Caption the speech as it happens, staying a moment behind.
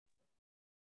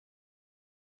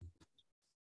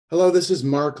Hello, this is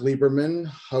Mark Lieberman,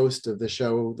 host of the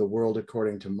show, The World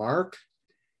According to Mark.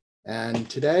 And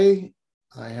today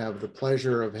I have the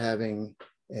pleasure of having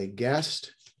a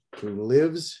guest who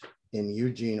lives in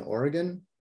Eugene, Oregon.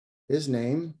 His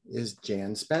name is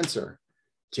Jan Spencer.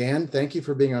 Jan, thank you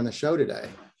for being on the show today.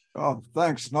 Oh,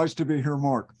 thanks. Nice to be here,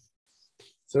 Mark.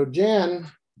 So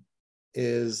Jan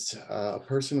is a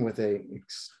person with an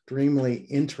extremely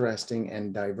interesting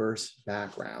and diverse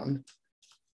background.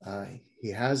 He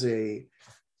has a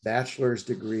bachelor's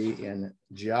degree in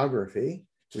geography.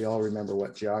 We all remember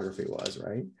what geography was,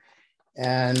 right?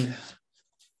 And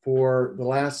for the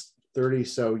last 30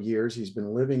 so years, he's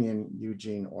been living in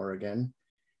Eugene, Oregon.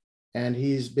 And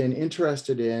he's been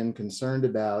interested in, concerned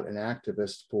about, an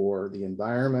activist for the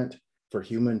environment, for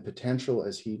human potential,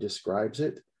 as he describes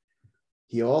it.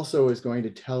 He also is going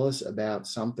to tell us about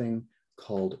something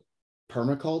called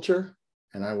permaculture,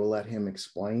 and I will let him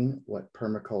explain what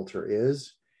permaculture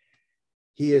is.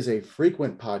 He is a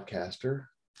frequent podcaster.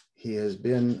 He has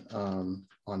been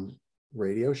on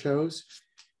radio shows.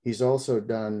 He's also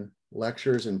done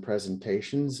lectures and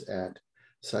presentations at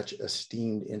such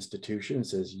esteemed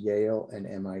institutions as Yale and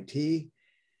MIT.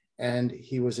 And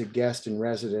he was a guest in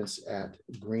residence at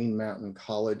Green Mountain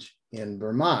College in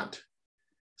Vermont.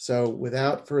 So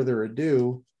without further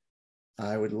ado,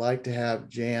 I would like to have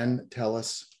Jan tell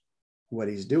us what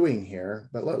he's doing here.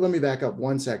 But let me back up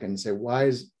 1 second and say,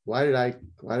 why did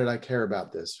I care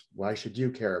about this? Why should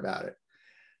you care about it?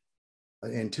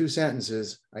 In 2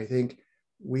 sentences, I think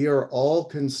we are all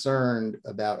concerned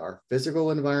about our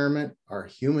physical environment, our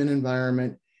human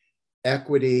environment,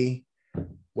 equity,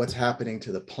 what's happening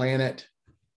to the planet,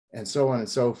 and so on and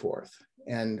so forth.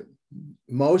 And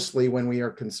mostly when we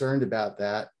are concerned about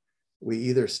that, we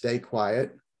either stay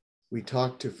quiet, we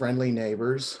talk to friendly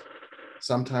neighbors,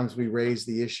 sometimes we raise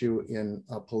the issue in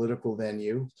a political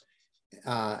venue,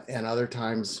 and other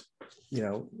times,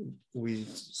 we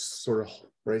sort of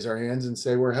raise our hands and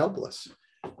say we're helpless.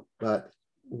 But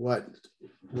what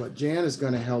Jan is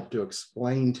going to help to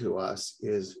explain to us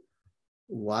is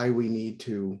why we need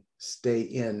to stay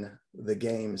in the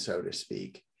game, so to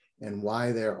speak, and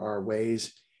why there are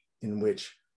ways in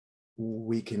which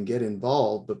we can get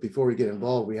involved. But before we get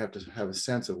involved, we have to have a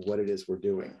sense of what it is we're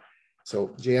doing.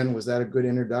 So Jan, was that a good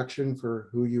introduction for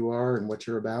who you are and what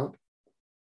you're about?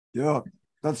 Yeah,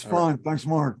 that's All fine. right. Thanks,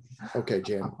 Mark. Okay,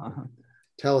 Jan.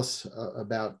 Tell us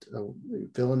about,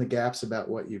 fill in the gaps about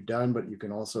what you've done, but you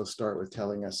can also start with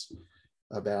telling us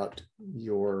about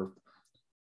the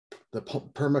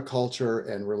permaculture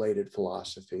and related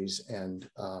philosophies and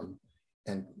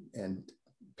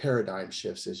paradigm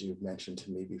shifts, as you've mentioned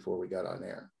to me before we got on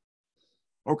air.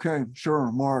 Okay,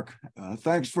 sure, Mark.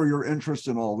 Thanks for your interest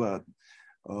in all that.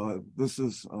 This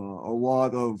is a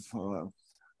lot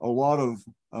of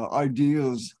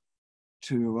ideas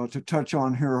to touch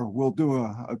on here. We'll do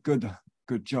a good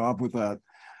job with that.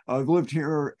 I've lived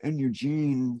here in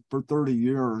Eugene for 30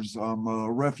 years. I'm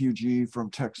a refugee from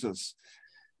Texas.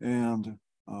 And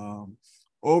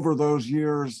over those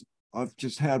years, I've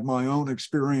just had my own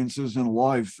experiences in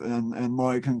life. And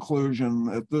my conclusion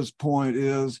at this point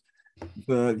is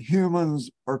that humans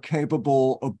are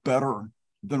capable of better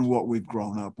than what we've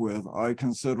grown up with. I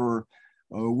consider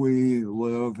we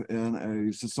live in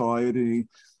a society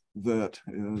that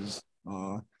is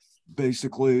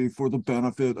basically for the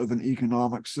benefit of an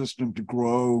economic system to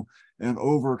grow, and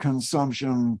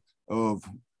overconsumption of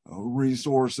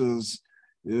resources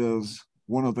is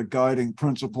one of the guiding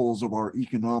principles of our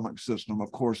economic system.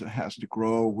 Of course, it has to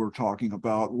grow. We're talking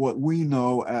about what we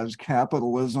know as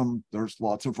capitalism. There's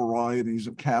lots of varieties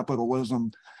of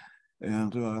capitalism.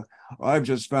 And I've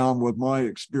just found with my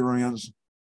experience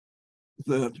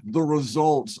that the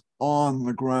results on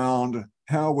the ground,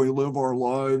 how we live our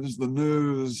lives, the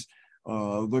news,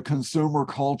 the consumer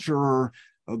culture,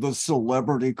 the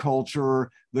celebrity culture,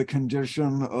 the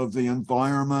condition of the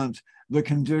environment, the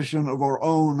condition of our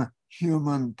own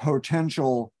human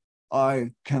potential,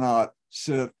 I cannot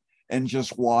sit and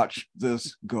just watch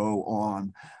this go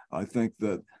on. I think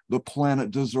that the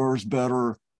planet deserves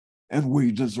better, and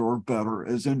we deserve better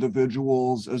as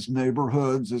individuals, as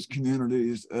neighborhoods, as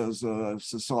communities, as a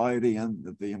society,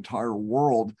 and the entire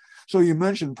world. So you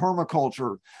mentioned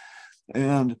permaculture,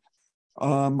 and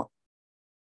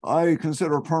I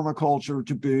consider permaculture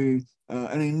to be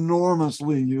an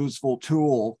enormously useful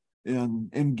tool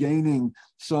in gaining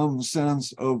some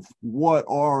sense of what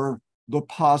are the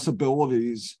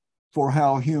possibilities for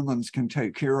how humans can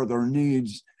take care of their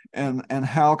needs, and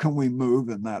how can we move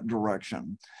in that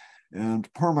direction.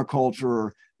 And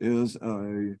permaculture is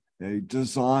a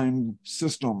design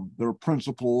system. There are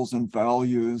principles and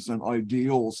values and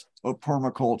ideals of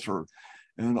permaculture.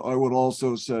 And I would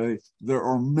also say there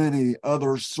are many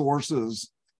other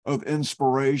sources of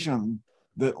inspiration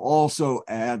that also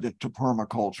add to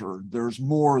permaculture. There's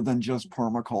more than just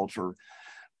permaculture,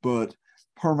 but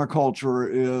permaculture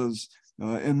is,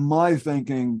 in my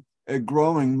thinking, a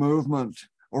growing movement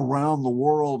around the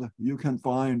world. You can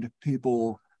find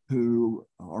people who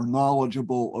are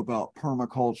knowledgeable about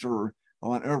permaculture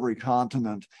on every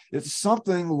continent. It's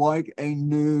something like a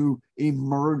new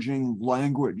emerging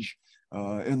language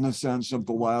in the sense of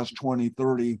the last 20,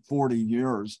 30, 40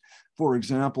 years. For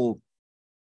example,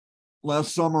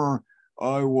 last summer,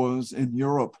 I was in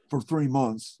Europe for 3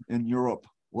 months in Europe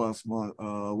last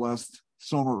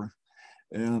summer.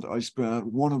 And I spent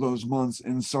one of those months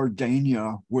in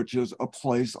Sardinia, which is a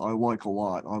place I like a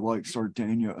lot. I like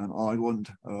Sardinia, an island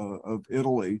of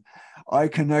Italy. I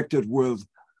connected with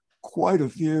quite a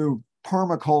few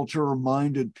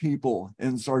permaculture-minded people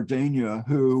in Sardinia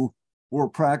who were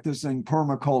practicing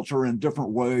permaculture in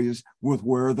different ways with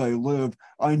where they live.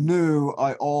 I knew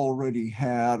I already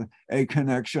had a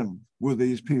connection with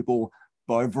these people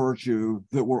by virtue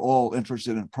that we're all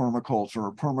interested in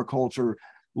permaculture. Permaculture,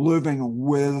 living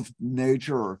with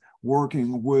nature,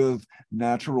 working with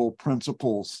natural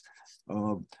principles.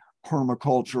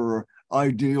 Permaculture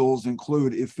ideals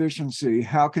include efficiency.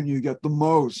 How can you get the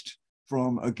most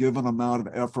from a given amount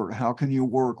of effort? How can you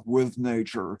work with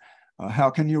nature? How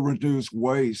can you reduce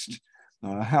waste?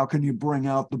 How can you bring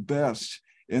out the best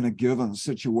in a given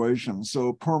situation?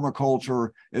 So permaculture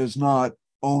is not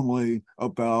only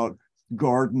about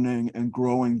gardening and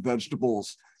growing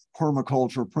vegetables.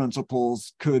 Permaculture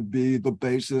principles could be the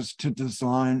basis to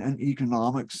design an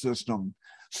economic system.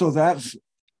 So that's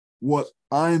what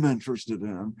I'm interested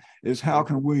in, is how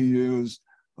can we use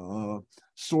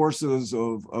sources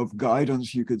of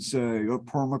guidance, you could say, of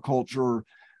permaculture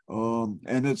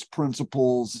and its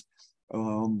principles,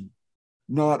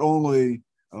 not only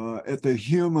at the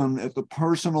human, at the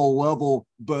personal level,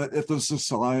 but at the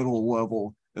societal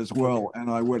level as well. And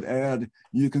I would add,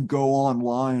 you can go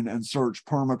online and search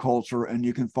permaculture and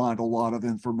you can find a lot of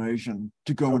information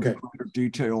to go into greater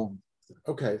detail.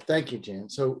 Okay, thank you, Jan.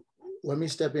 So let me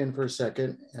step in for a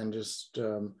second and just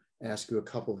ask you a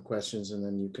couple of questions, and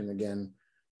then you can again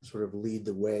sort of lead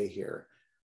the way here.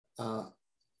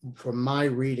 From my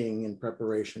reading in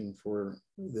preparation for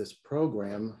this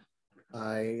program,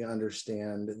 I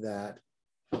understand that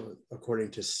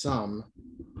according to some,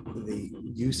 the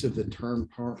use of the term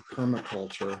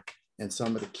permaculture and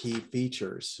some of the key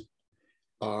features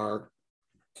are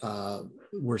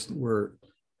were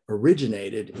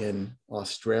originated in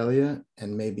Australia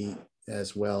and maybe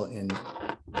as well in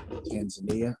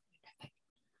Tanzania,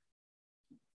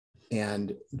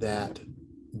 and that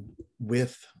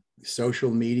with social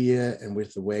media and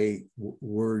with the way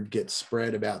word gets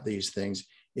spread about these things,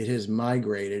 it has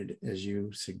migrated, as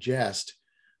you suggest,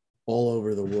 all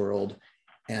over the world.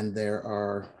 And there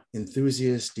are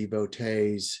enthusiasts,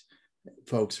 devotees,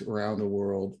 folks around the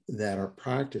world that are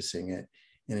practicing it.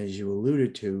 And as you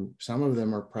alluded to, some of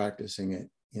them are practicing it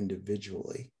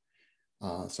individually.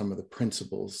 Some of the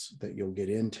principles that you'll get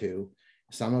into,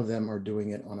 some of them are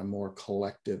doing it on a more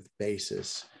collective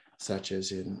basis, such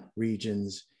as in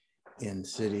regions, in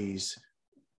cities,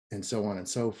 and so on and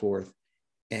so forth.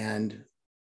 And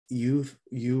you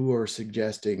are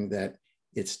suggesting that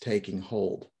it's taking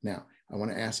hold. Now, I want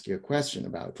to ask you a question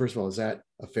about it. First of all, is that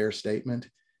a fair statement,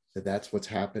 that that's what's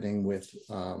happening with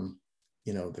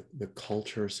the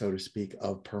culture, so to speak,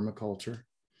 of permaculture?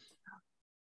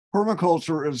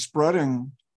 Permaculture is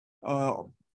spreading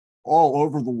all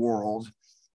over the world.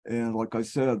 And like I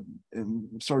said, in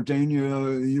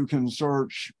Sardinia, you can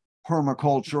search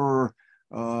permaculture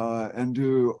and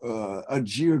do a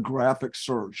geographic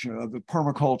search. The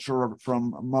permaculture,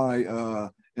 from my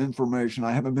information,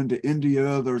 I haven't been to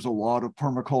India. There's a lot of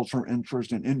permaculture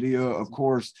interest in India. Of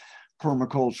course,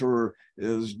 permaculture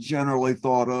is generally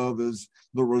thought of as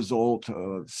the result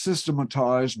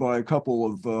systematized by a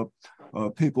couple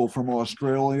of people from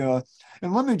Australia.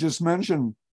 And let me just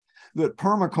mention that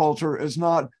permaculture is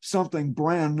not something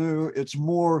brand new. It's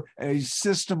more a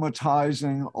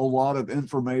systematizing a lot of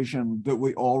information that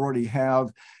we already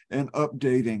have and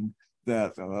updating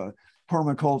that.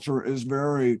 Permaculture is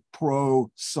very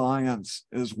pro-science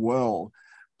as well,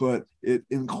 but it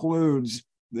includes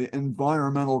the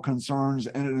environmental concerns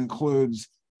and it includes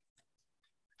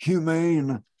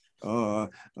humane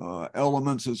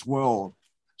elements as well.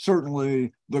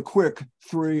 Certainly the quick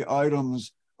 3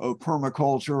 items of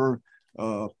permaculture,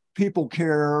 people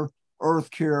care,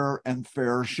 earth care, and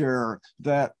fair share.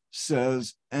 That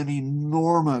says an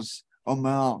enormous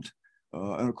amount.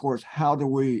 And of course, how do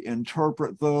we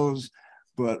interpret those?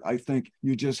 But I think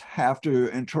you just have to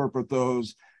interpret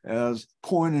those as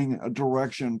pointing a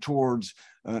direction towards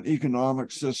an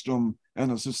economic system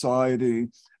and a society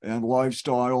and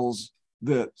lifestyles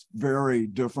that's very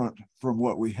different from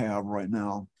what we have right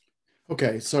now.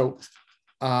 Okay, so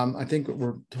I think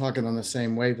we're talking on the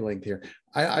same wavelength here.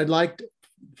 I'd like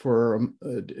for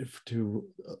to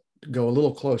go a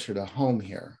little closer to home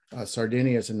here.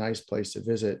 Sardinia is a nice place to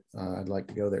visit. I'd like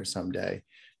to go there someday.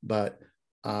 But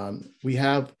we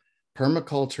have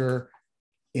permaculture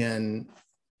in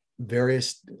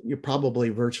probably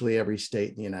virtually every state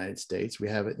in the United States. We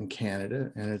have it in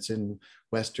Canada, and it's in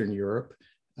Western Europe,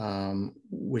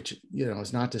 which,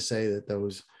 is not to say that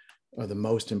those are the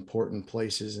most important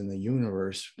places in the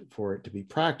universe for it to be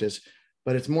practiced,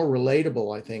 but it's more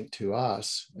relatable, I think, to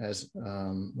us, as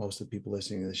most of the people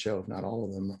listening to the show, if not all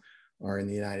of them, are in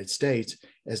the United States,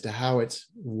 as to how it's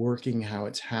working, how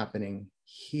it's happening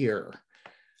here.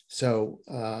 So,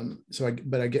 I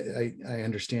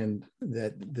understand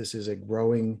that this is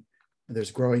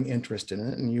there's growing interest in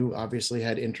it, and you obviously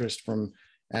had interest from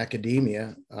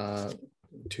academia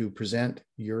to present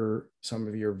some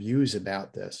of your views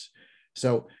about this.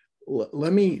 So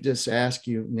let me just ask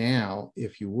you now,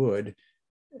 if you would,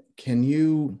 can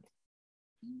you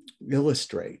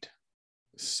illustrate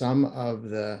some of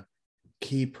the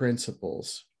key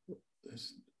principles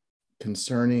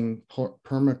concerning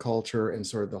permaculture and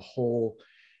sort of the whole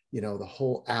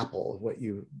apple of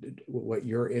what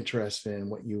you're interested in,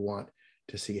 what you want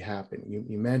to see happen?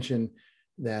 You mentioned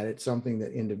that it's something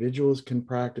that individuals can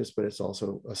practice, but it's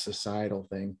also a societal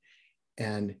thing.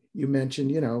 And you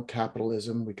mentioned,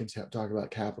 capitalism. We can talk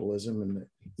about capitalism and the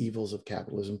evils of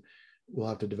capitalism. We'll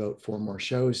have to devote 4 more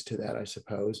shows to that, I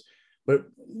suppose. But,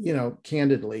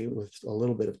 candidly, with a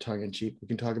little bit of tongue in cheek, we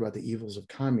can talk about the evils of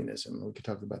communism. We can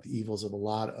talk about the evils of a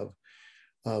lot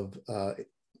of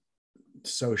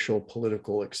social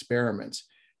political experiments.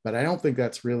 But I don't think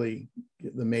that's really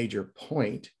the major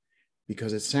point,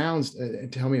 because it sounds,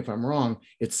 tell me if I'm wrong,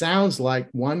 it sounds like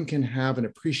one can have an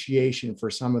appreciation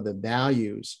for some of the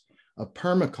values of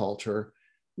permaculture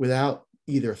without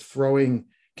either throwing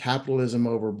capitalism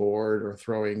overboard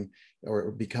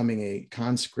or becoming a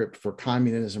conscript for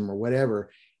communism or whatever.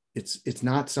 It's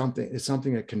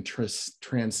something that can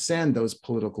transcend those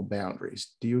political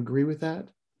boundaries. Do you agree with that?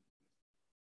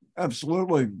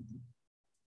 Absolutely.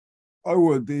 I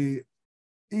would be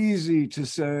easy to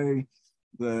say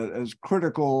that, as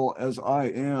critical as I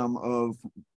am of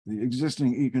the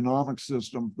existing economic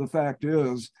system, the fact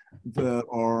is that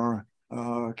our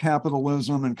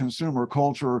capitalism and consumer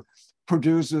culture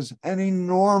produces an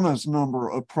enormous number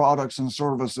of products and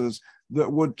services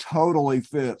that would totally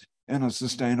fit in a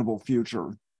sustainable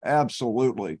future.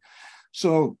 Absolutely.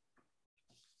 So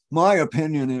my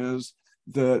opinion is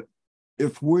that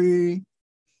if we,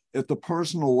 at the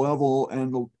personal level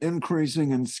and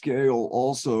increasing in scale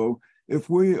also, if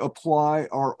we apply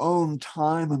our own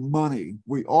time and money,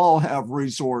 we all have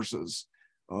resources.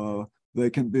 They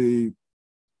can be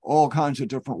all kinds of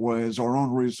different ways, our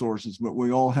own resources, but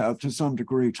we all have, to some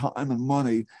degree, time and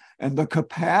money and the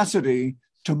capacity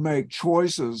to make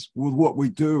choices with what we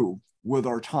do with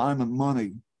our time and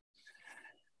money.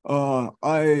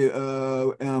 I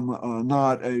am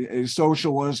not a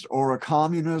socialist or a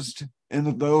communist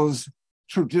in those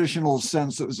traditional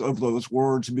senses of those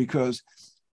words, because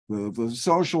the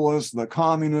socialists, the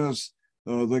communists,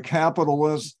 the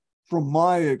capitalists, from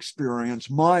my experience,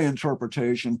 my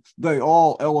interpretation, they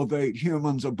all elevate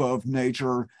humans above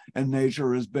nature, and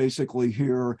nature is basically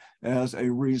here as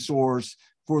a resource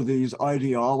for these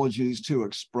ideologies to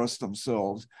express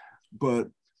themselves. But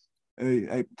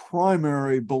a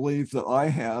primary belief that I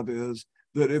have is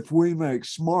that if we make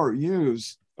smart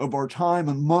use of our time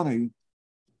and money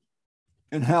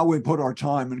and how we put our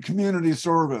time in community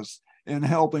service, in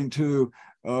helping to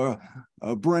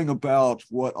bring about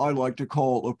what I like to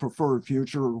call a preferred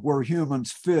future where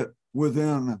humans fit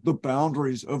within the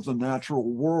boundaries of the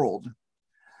natural world,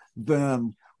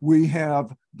 then we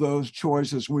have those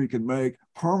choices we can make.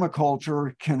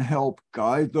 Permaculture can help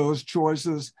guide those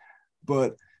choices,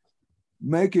 but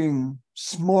making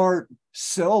smart,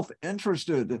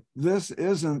 self-interested, this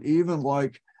isn't even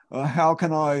like, how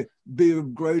can I be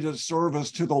of greatest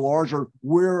service to the larger?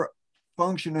 We're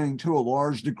functioning to a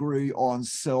large degree on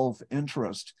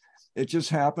self-interest. It just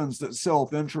happens that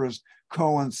self-interest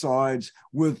coincides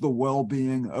with the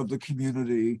well-being of the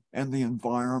community and the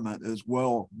environment as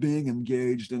well, being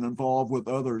engaged and involved with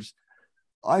others.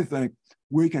 I think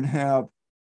we can have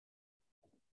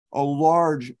a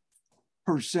large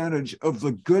percentage of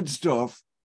the good stuff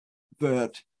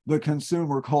that the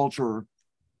consumer culture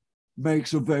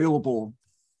makes available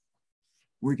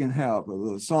we can have.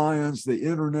 The science, the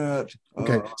internet.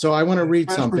 Okay, so I want to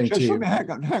read something to you.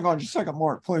 Hang on just a second,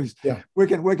 Mark, please. Yeah. We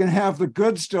can have the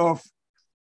good stuff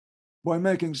by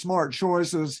making smart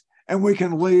choices, and we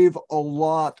can leave a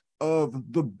lot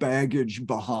of the baggage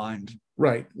behind.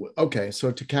 Right. Okay,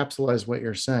 so to capsulize what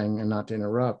you're saying and not to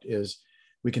interrupt is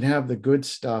we can have the good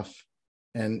stuff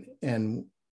and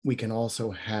we can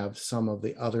also have some of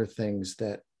the other things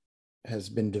that has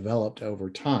been developed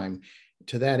over time.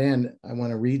 To that end, I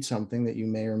want to read something that you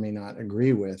may or may not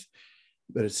agree with,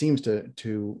 but it seems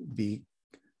to be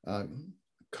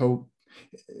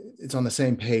it's on the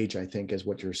same page, I think, as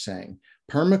what you're saying.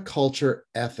 Permaculture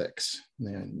ethics,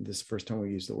 and this is the first time we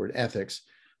use the word ethics,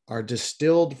 are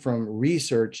distilled from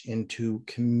research into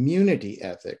community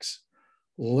ethics,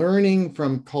 learning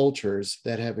from cultures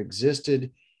that have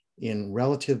existed in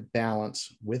relative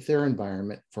balance with their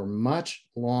environment for much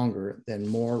longer than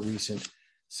more recent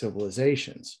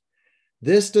civilizations.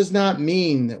 This does not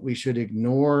mean that we should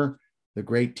ignore the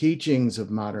great teachings of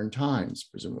modern times,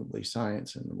 presumably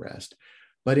science and the rest.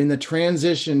 But in the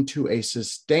transition to a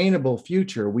sustainable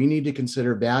future, we need to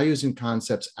consider values and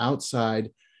concepts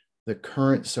outside the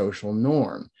current social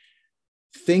norm.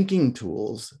 Thinking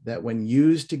tools that, when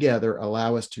used together,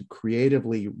 allow us to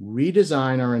creatively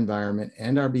redesign our environment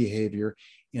and our behavior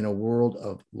in a world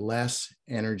of less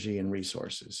energy and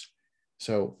resources.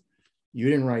 So you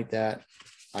didn't write that.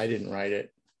 I didn't write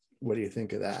it. What do you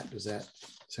think of that? Does that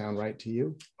sound right to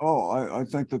you? Oh, I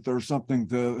think that there's something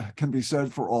that can be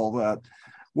said for all that.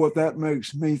 What that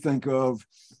makes me think of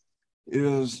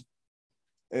is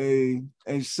a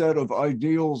set of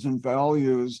ideals and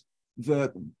values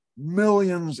that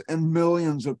millions and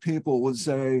millions of people would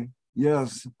say,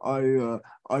 yes, I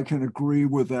can agree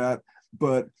with that.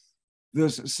 But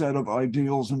this set of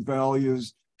ideals and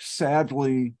values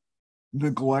sadly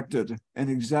neglected. And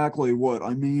exactly what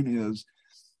I mean is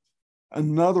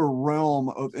another realm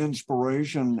of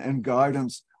inspiration and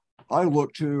guidance I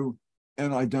look to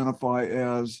and identify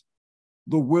as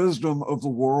the wisdom of the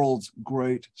world's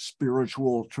great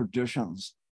spiritual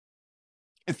traditions.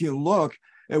 If you look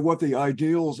at what the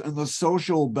ideals and the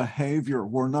social behavior,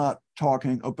 we're not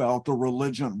talking about the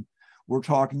religion. We're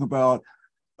talking about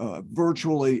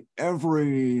virtually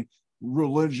every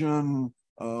religion,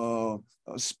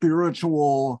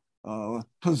 spiritual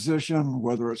position,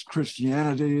 whether it's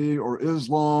Christianity or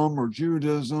Islam or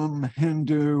Judaism,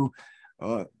 Hindu,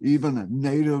 even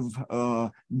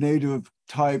native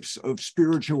types of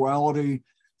spirituality.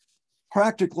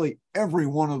 Practically every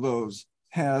one of those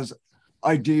has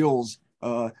ideals.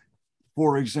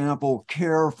 For example,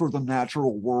 care for the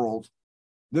natural world.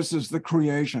 This is the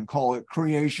creation, call it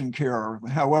creation care,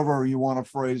 however you want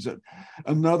to phrase it.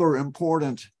 Another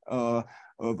important of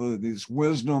this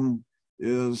wisdom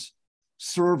is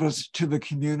service to the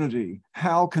community.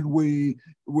 How can we,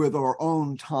 with our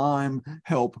own time,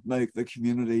 help make the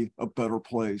community a better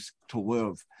place to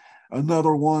live?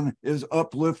 Another one is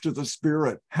uplift to the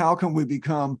spirit. How can we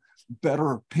become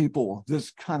better people? This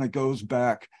kind of goes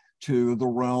back to the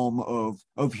realm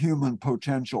of human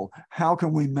potential. How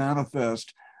can we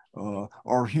manifest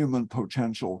our human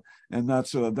potential? And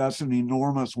that's an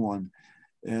enormous one.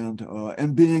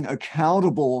 And being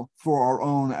accountable for our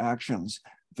own actions,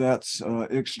 that's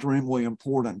extremely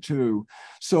important too.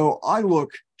 So I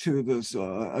look to this,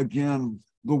 again,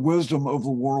 the wisdom of the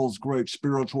world's great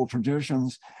spiritual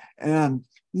traditions. And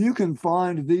you can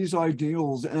find these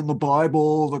ideals in the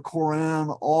Bible, the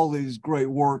Quran, all these great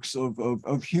works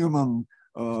of human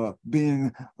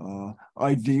being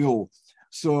ideal.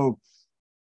 So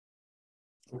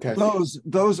okay,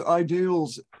 those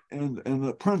ideals and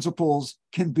the principles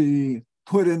can be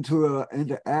put into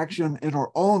action in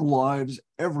our own lives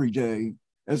every day,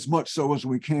 as much so as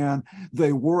we can.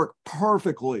 They work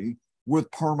perfectly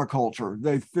with permaculture.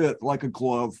 They fit like a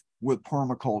glove with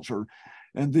permaculture.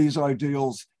 And these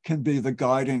ideals can be the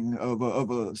guiding of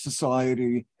a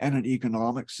society and an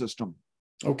economic system.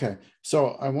 Okay,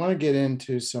 so I want to get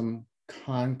into some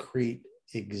concrete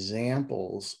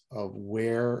examples of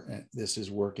where this is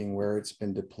working, where it's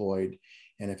been deployed,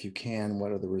 and if you can,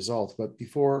 what are the results. But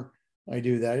before I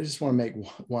do that, I just want to make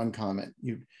one comment.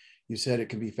 You said it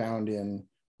can be found in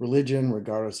religion,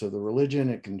 regardless of the religion.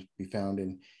 It can be found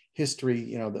in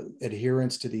history, the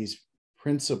adherence to these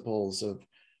principles of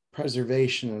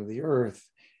preservation of the earth,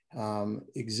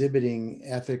 exhibiting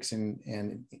ethics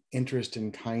and interest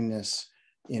and kindness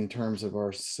in terms of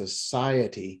our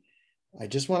society. I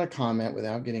just want to comment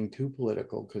without getting too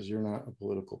political, because you're not a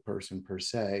political person per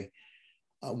se.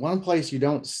 One place you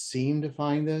don't seem to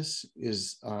find this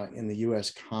is in the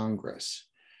US Congress.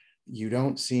 You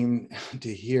don't seem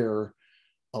to hear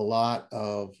a lot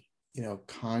of,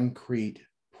 concrete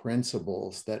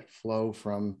principles that flow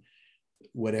from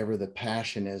whatever the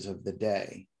passion is of the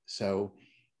day. So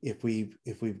we've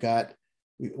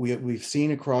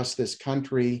seen across this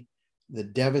country the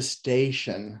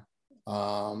devastation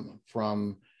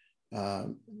from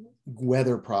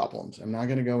weather problems. I'm not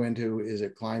going to go into, is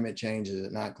it climate change? Is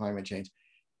it not climate change?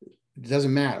 It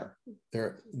doesn't matter.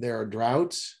 There are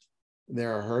droughts,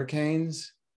 there are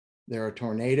hurricanes, there are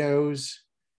tornadoes,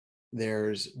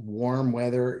 there's warm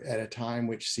weather at a time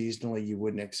which seasonally you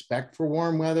wouldn't expect for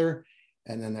warm weather.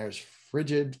 And then there's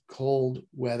frigid, cold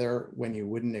weather when you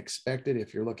wouldn't expect it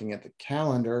if you're looking at the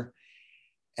calendar.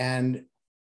 And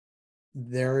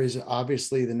there is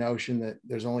obviously the notion that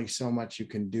there's only so much you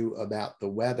can do about the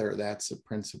weather. That's a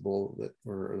principle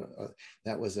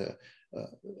that was a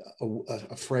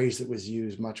phrase that was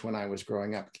used much when I was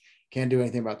growing up. Can't do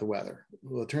anything about the weather.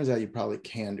 Well, it turns out you probably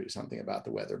can do something about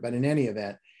the weather. But in any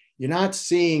event, you're not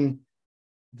seeing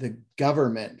the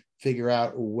government figure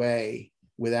out a way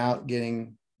without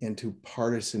getting into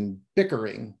partisan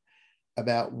bickering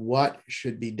about what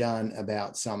should be done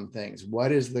about some things.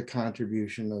 What is the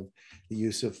contribution of the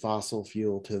use of fossil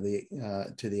fuel to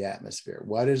the atmosphere?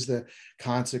 What is the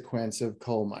consequence of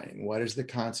coal mining? What is the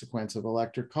consequence of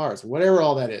electric cars? Whatever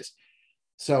all that is.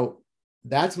 So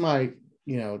that's my,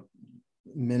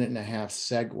 minute and a half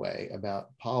segue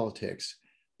about politics.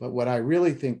 But what I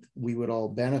really think we would all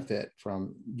benefit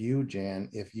from you, Jan,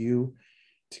 if you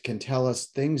can tell us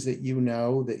things that you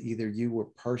know that either you were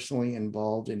personally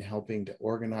involved in helping to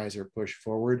organize or push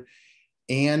forward,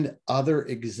 and other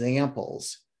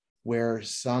examples where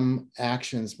some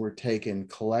actions were taken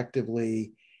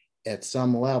collectively at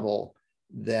some level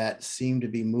that seem to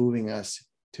be moving us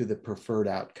to the preferred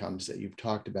outcomes that you've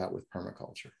talked about with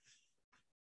permaculture.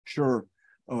 Sure.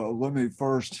 Let me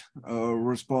first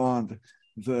respond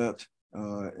that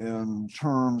in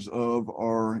terms of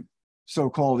our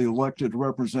so-called elected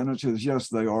representatives, yes,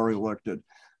 they are elected.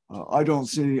 I don't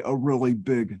see a really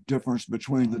big difference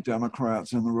between the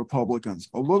Democrats and the Republicans.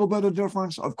 A little bit of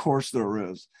difference, of course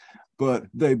there is, but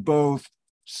they both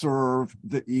serve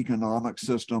the economic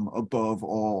system above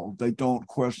all. They don't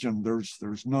question,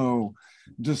 there's no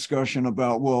discussion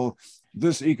about, well,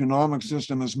 this economic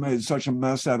system has made such a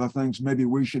mess out of things, maybe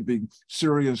we should be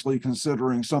seriously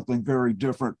considering something very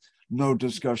different. No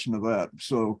discussion of that.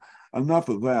 So enough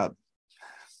of that.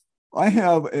 I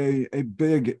have a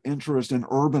big interest in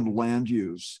urban land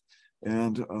use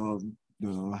and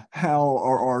how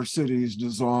are our cities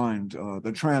designed,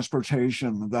 the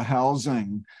transportation, the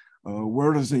housing,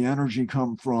 where does the energy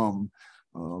come from?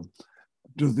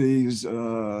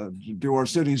 Do our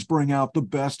cities bring out the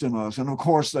best in us? And of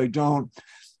course they don't.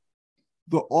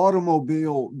 The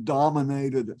automobile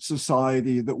dominated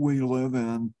society that we live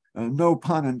in, no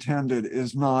pun intended,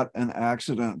 is not an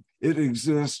accident. It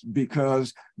exists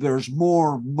because there's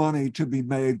more money to be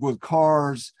made with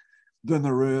cars than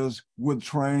there is with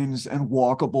trains and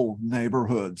walkable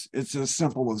neighborhoods. It's as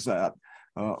simple as that.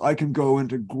 I can go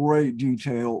into great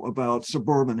detail about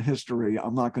suburban history.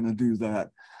 I'm not going to do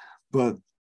that. But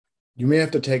you may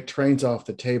have to take trains off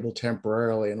the table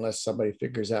temporarily unless somebody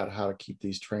figures out how to keep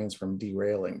these trains from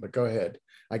derailing. But go ahead.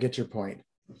 I get your point.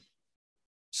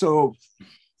 So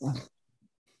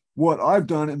what I've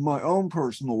done in my own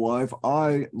personal life,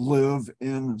 I live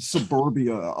in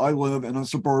suburbia. I live in a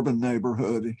suburban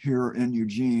neighborhood here in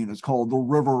Eugene. It's called the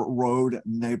River Road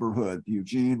neighborhood.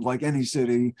 Eugene, like any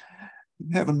city,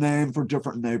 have a name for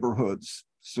different neighborhoods.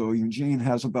 So Eugene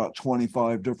has about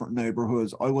 25 different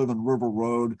neighborhoods. I live in River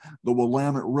Road. The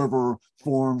Willamette River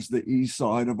forms the east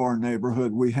side of our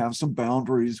neighborhood. We have some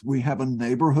boundaries. We have a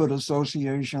neighborhood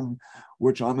association,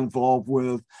 which I'm involved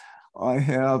with. I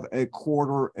have a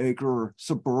 1/4 acre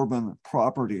suburban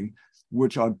property,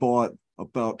 which I bought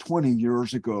about 20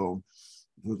 years ago.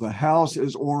 The house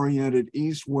is oriented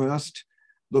east-west.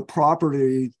 The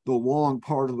property, the long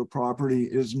part of the property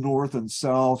is north and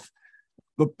south.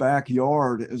 The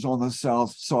backyard is on the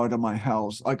south side of my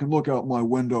house. I can look out my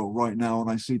window right now and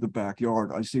I see the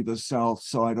backyard. I see the south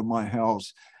side of my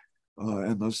house.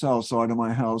 And the south side of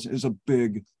my house is a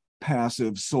big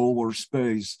passive solar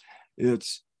space.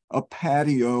 It's a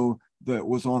patio that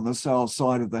was on the south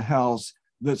side of the house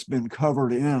that's been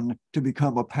covered in to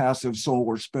become a passive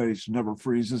solar space, never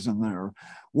freezes in there.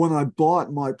 When I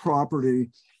bought my property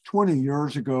 20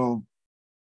 years ago,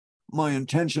 my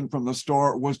intention from the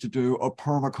start was to do a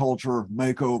permaculture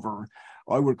makeover.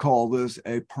 I would call this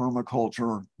a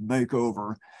permaculture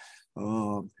makeover.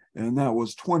 And that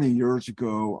was 20 years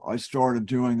ago. I started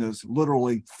doing this.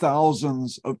 Literally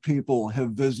thousands of people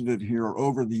have visited here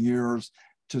over the years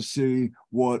to see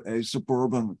what a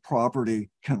suburban property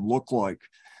can look like.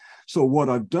 So what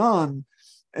I've done,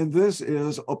 and this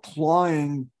is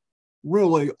applying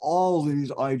really all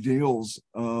these ideals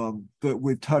that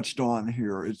we touched on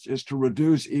here, is to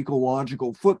reduce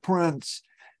ecological footprints.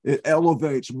 It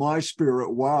elevates my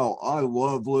spirit. Wow, I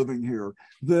love living here.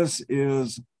 This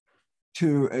is,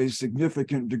 to a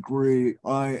significant degree,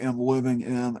 I am living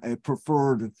in a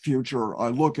preferred future. I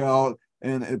look out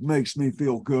and it makes me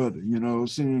feel good, you know,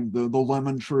 seeing the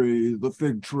lemon tree, the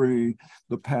fig tree,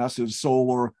 the passive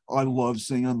solar. I love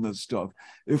seeing this stuff.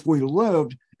 If we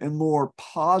lived in more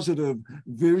positive,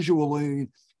 visually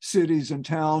cities and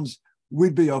towns,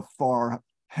 we'd be a far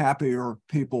happier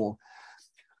people.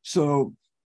 So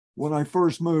when I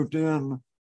first moved in,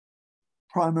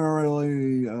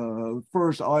 primarily,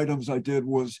 first items I did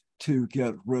was to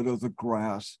get rid of the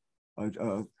grass.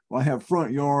 I have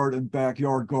front yard and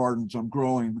backyard gardens. I'm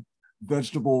growing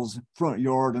vegetables, front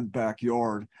yard and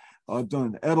backyard. I've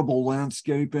done edible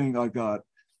landscaping. I got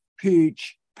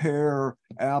peach, pear,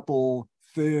 apple,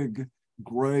 fig,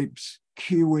 grapes,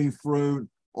 kiwi fruit,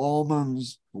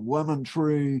 almonds, lemon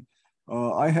tree.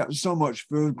 I have so much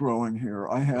food growing here.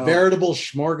 I have veritable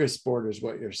smorgasbord is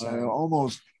what you're saying.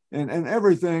 Almost. And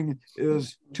everything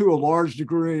is, to a large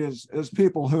degree, as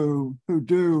people who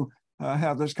do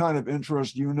have this kind of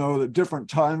interest, you know that different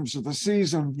times of the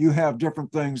season, you have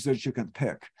different things that you can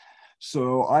pick.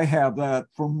 So I have that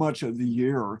for much of the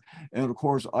year. And of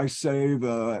course, I save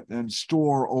and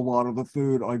store a lot of the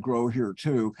food I grow here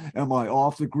too. Am I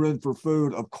off the grid for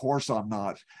food? Of course I'm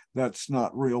not. That's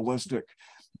not realistic.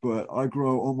 But I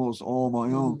grow almost all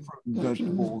my own fruit and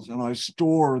vegetables, and I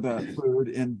store that food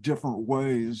in different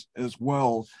ways as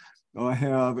well. I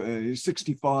have a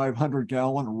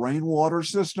 6,500-gallon rainwater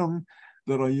system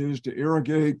that I use to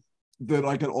irrigate, that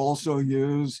I could also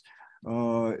use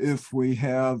if we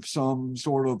have some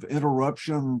sort of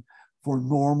interruption for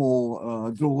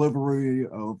normal delivery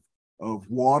of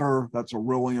water. That's a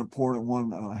really important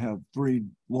one. I have 3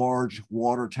 large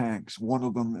water tanks. One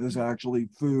of them is actually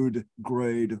food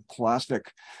grade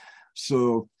plastic.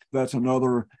 So that's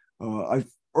another,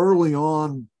 early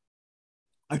on,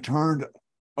 I turned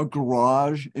a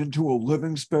garage into a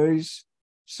living space.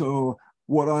 So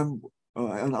what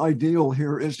an ideal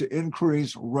here is to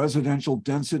increase residential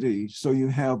density, so you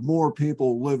have more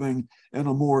people living in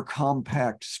a more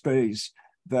compact space.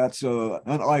 That's an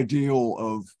ideal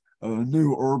of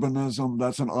new urbanism.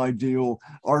 That's an ideal.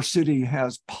 Our city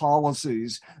has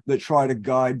policies that try to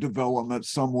guide development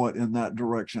somewhat in that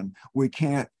direction. We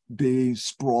can't be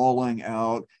sprawling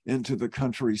out into the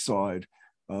countryside.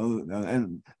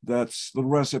 And that's the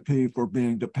recipe for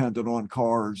being dependent on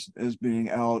cars, is being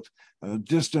out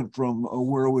distant from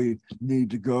where we need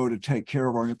to go to take care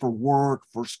of for work,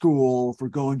 for school, for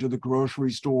going to the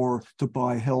grocery store to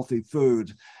buy healthy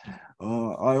food.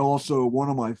 I also, one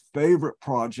of my favorite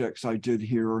projects I did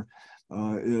here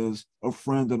is a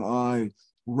friend and I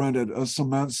rented a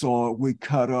cement saw. We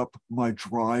cut up my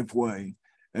driveway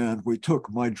and we took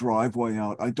my driveway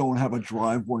out. I don't have a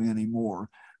driveway anymore.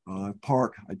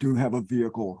 I do have a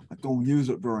vehicle. I don't use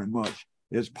it very much.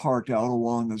 It's parked out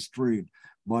along the street.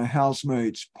 My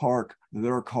housemates park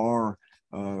their car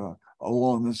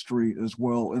along the street as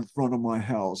well in front of my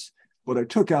house. But I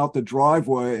took out the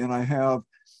driveway and I have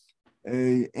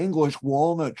a English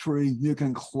walnut tree you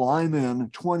can climb in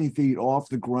 20 feet off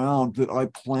the ground that I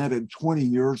planted 20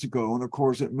 years ago. And of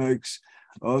course it makes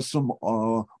some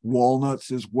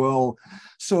walnuts as well.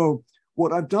 So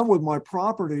what I've done with my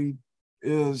property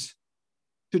is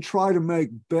to try to make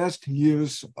best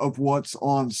use of what's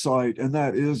on site. And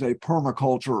that is a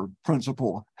permaculture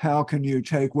principle. How can you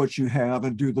take what you have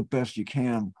and do the best you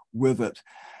can with it?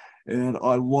 And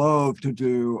I love to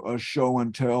do a show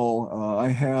and tell. I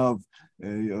have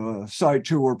a site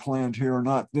tour planned here,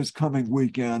 not this coming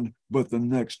weekend, but the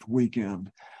next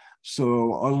weekend.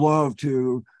 So I love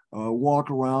to walk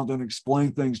around and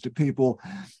explain things to people.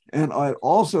 And I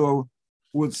also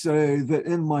would say that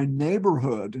in my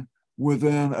neighborhood,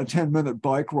 within a 10-minute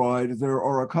bike ride, there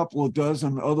are a couple of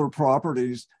dozen other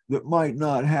properties that might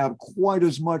not have quite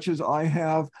as much as I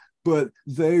have, but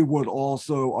they would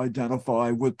also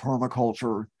identify with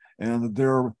permaculture, and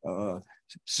their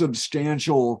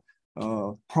substantial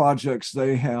projects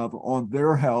they have on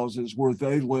their houses where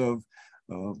they live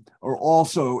are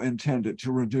also intended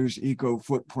to reduce eco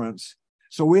footprints.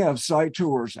 So we have site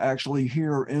tours actually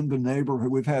here in the neighborhood.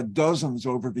 We've had dozens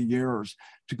over the years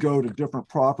to go to different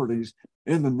properties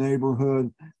in the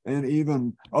neighborhood, and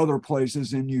even other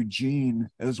places in Eugene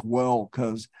as well,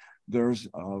 because there's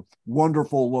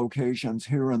wonderful locations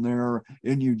here and there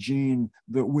in Eugene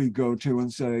that we go to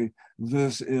and say,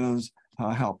 this is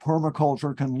how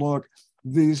permaculture can look.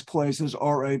 These places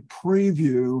are a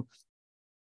preview,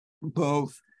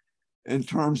 both in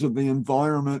terms of the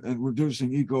environment and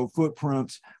reducing eco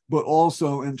footprints, but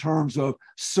also in terms of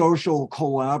social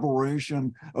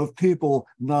collaboration of people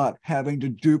not having to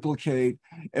duplicate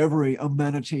every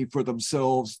amenity for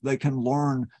themselves. They can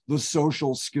learn the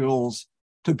social skills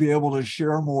to be able to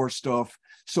share more stuff,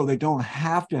 so they don't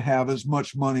have to have as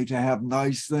much money to have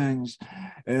nice things,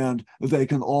 and they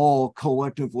can all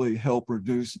collectively help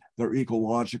reduce their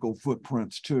ecological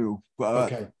footprints too.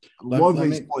 But Okay. love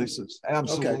these places.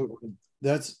 Absolutely.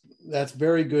 Okay. That's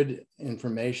very good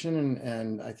information.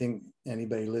 And I think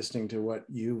anybody listening to what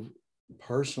you've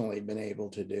personally been able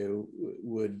to do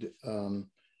would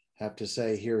have to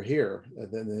say, here.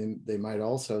 Then they might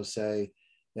also say,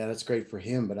 yeah, that's great for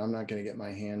him, but I'm not going to get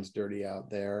my hands dirty out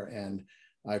there. And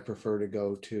I prefer to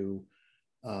go to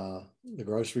the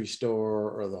grocery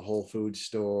store or the Whole Foods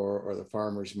store or the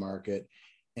farmer's market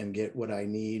and get what I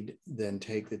need, then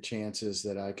take the chances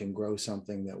that I can grow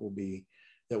something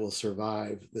that will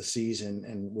survive the season,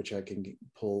 and which I can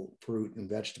pull fruit and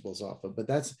vegetables off of. But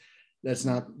that's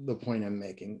not the point I'm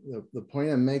making. The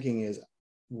point I'm making is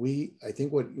I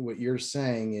think what you're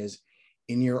saying is,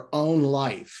 in your own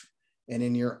life and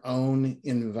in your own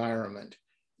environment,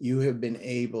 you have been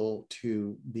able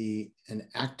to be an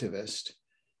activist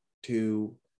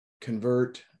to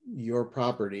convert your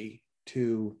property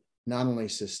to not only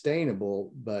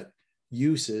sustainable, but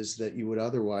uses that you would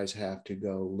otherwise have to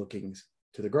go looking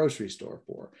to the grocery store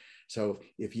for. So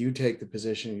if you take the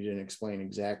position, you didn't explain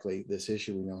exactly this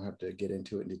issue, we don't have to get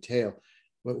into it in detail,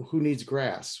 but who needs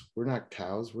grass? We're not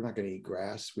cows. We're not going to eat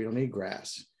grass. We don't need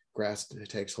grass. Grass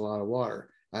takes a lot of water.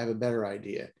 I have a better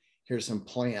idea. Here's some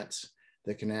plants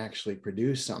that can actually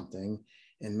produce something,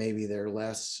 and maybe they're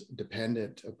less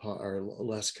dependent upon, or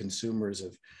less consumers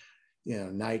of,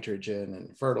 nitrogen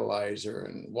and fertilizer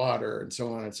and water and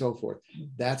so on and so forth.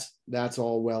 That's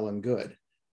all well and good.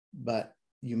 But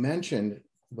you mentioned,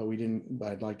 but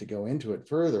I'd like to go into it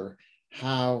further,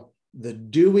 how the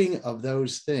doing of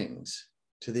those things,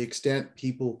 to the extent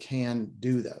people can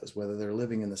do those, whether they're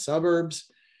living in the suburbs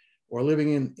or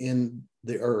living in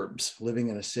the urbs, living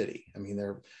in a city. I mean,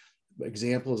 there are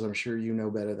examples, I'm sure you know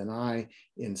better than I,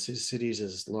 in cities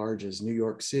as large as New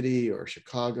York City or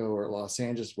Chicago or Los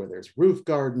Angeles, where there's roof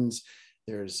gardens,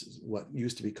 there's what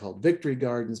used to be called victory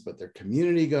gardens, but they're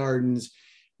community gardens,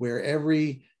 where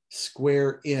every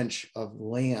square inch of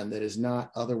land that is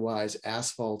not otherwise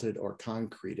asphalted or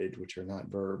concreted, which are not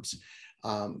verbs,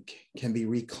 can be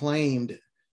reclaimed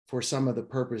for some of the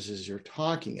purposes you're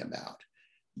talking about.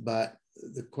 But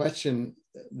the question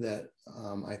that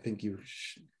I think you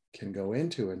can go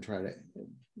into and try to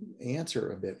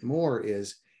answer a bit more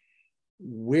is,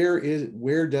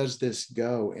 where does this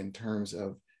go in terms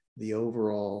of the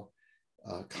overall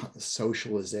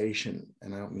socialization?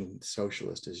 And I don't mean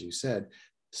socialist, as you said,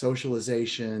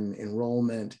 socialization,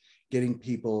 enrollment, getting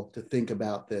people to think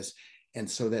about this, and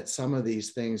so that some of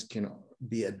these things can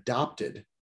be adopted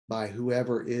by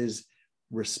whoever is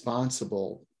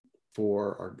responsible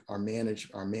for our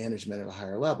management at a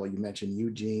higher level. You mentioned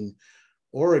Eugene,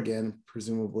 Oregon,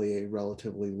 presumably a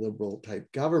relatively liberal type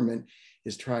government,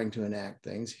 is trying to enact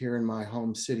things. Here in my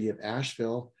home city of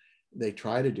Asheville, they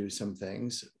try to do some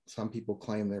things. Some people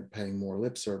claim they're paying more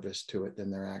lip service to it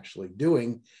than they're actually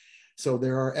doing. So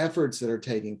there are efforts that are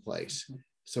taking place.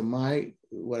 So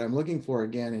what I'm looking for,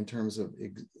 again, in terms of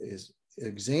is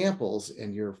examples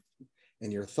and your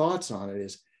thoughts on it,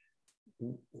 is,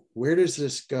 where does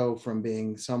this go from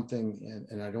being something,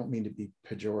 and I don't mean to be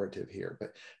pejorative here,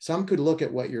 but some could look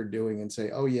at what you're doing and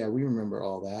say, oh yeah, we remember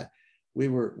all that. We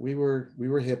were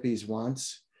hippies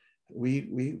once.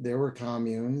 There were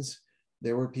communes.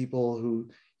 There were people who,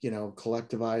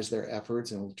 collectivized their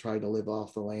efforts and tried to live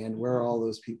off the land. Where are all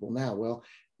those people now? Well,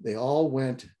 they all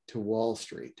went to Wall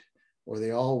Street, or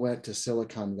they all went to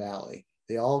Silicon Valley.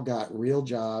 They all got real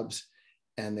jobs,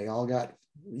 and they all got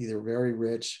either very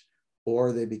rich,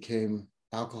 or they became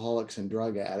alcoholics and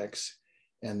drug addicts,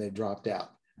 and they dropped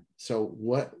out. So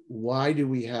why do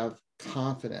we have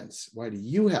confidence? Why do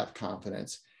you have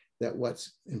confidence that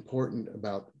what's important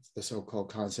about the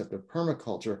so-called concept of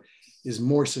permaculture is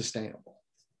more sustainable?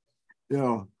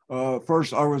 Yeah,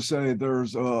 first I would say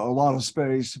there's a lot of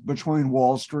space between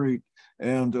Wall Street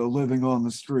and living on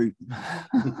the street.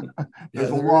 There's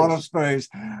a lot of space.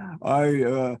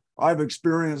 I've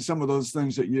experienced some of those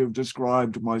things that you've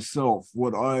described myself.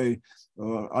 What I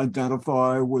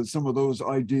identify with some of those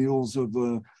ideals of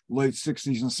the late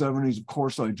 60s and 70s? Of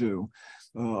course I do.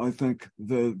 I think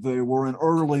that they were an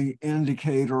early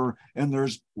indicator, and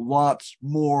there's lots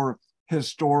more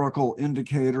historical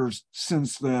indicators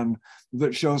since then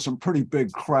that show some pretty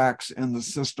big cracks in the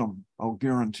system. I'll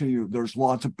guarantee you there's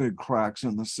lots of big cracks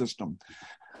in the system.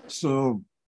 So,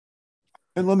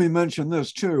 and let me mention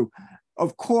this too.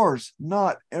 Of course,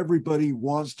 not everybody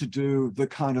wants to do the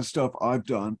kind of stuff I've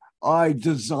done. I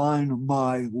design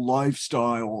my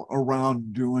lifestyle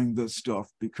around doing this stuff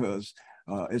because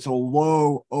it's a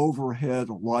low overhead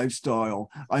lifestyle.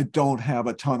 I don't have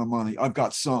a ton of money. I've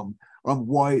got some. I'm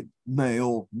white,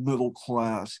 male, middle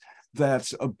class.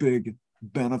 That's a big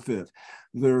benefit.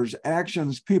 There's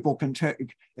actions people can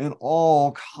take in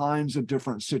all kinds of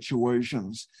different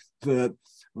situations that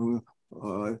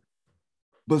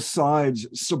besides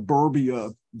suburbia,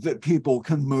 that people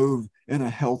can move in a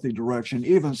healthy direction.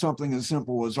 Even something as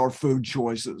simple as our food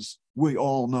choices. We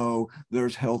all know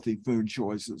there's healthy food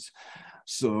choices.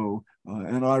 So,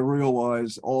 and I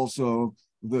realize also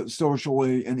that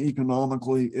socially and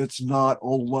economically, it's not a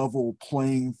level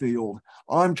playing field.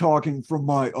 I'm talking from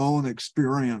my own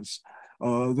experience.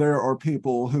 There are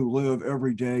people who live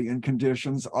every day in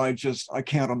conditions I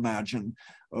can't imagine,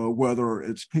 whether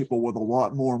it's people with a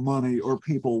lot more money or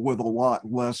people with a lot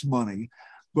less money.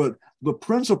 But the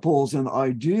principles and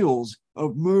ideals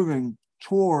of moving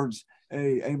towards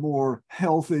a more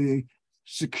healthy,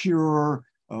 secure,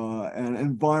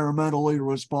 and environmentally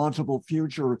responsible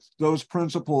future, those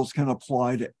principles can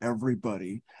apply to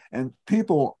everybody. And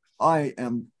people, I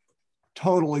am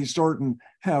totally certain,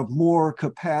 have more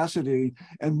capacity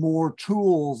and more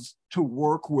tools to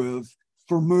work with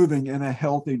for moving in a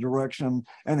healthy direction.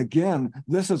 And again,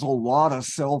 this is a lot of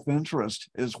self-interest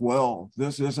as well.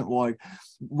 This isn't like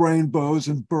rainbows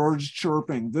and birds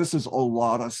chirping. This is a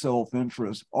lot of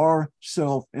self-interest. Our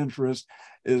self-interest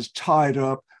is tied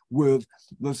up with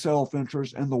the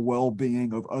self-interest and the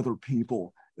well-being of other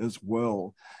people as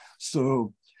well.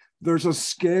 So there's a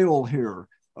scale here.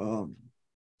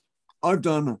 I've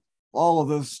done all of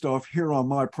this stuff here on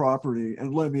my property,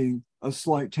 and let me, a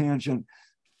slight tangent,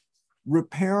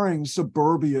 repairing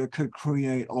suburbia could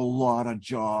create a lot of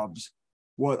jobs.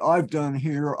 What I've done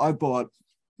here, I bought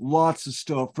lots of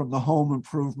stuff from the home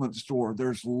improvement store.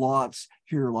 There's lots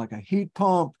here, like a heat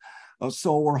pump, a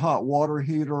solar hot water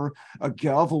heater, a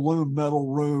Galvalume metal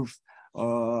roof,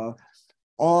 on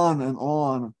and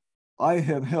on. I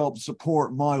have helped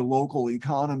support my local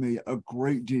economy a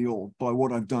great deal by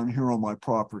what I've done here on my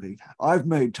property. I've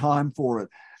made time for it.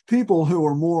 People who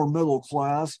are more middle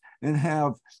class and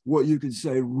have what you could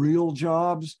say real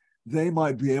jobs, they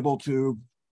might be able to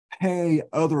pay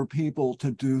other people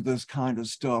to do this kind of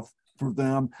stuff for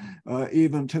them,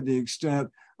 even to the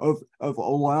extent of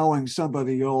allowing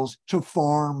somebody else to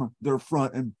farm their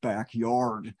front and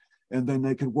backyard. And then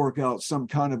they could work out some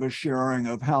kind of a sharing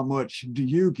of how much do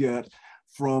you get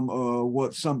from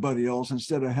what somebody else,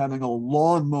 instead of having a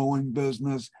lawn mowing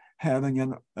business,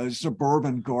 having a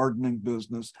suburban gardening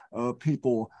business.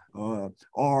 People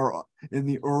are in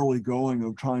the early going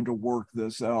of trying to work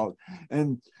this out.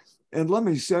 And let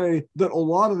me say that a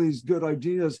lot of these good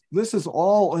ideas, this is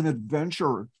all an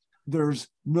adventure. There's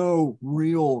no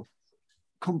real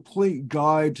complete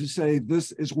guide to say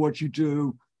this is what you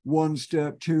do, 1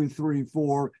 step, 2, 3,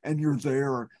 4, and you're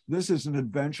there. This is an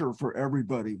adventure for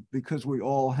everybody because we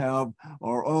all have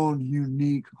our own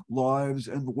unique lives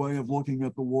and the way of looking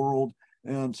at the world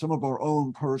and some of our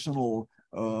own personal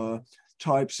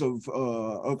types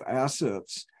of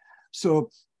assets. So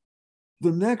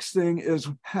the next thing is,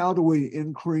 how do we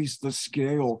increase the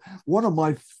scale? One of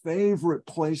my favorite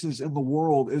places in the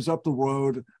world is up the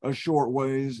road a short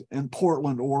ways in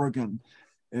Portland, Oregon.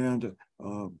 And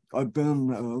I've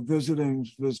been visiting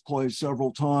this place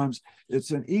several times.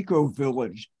 It's an eco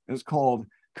village. It's called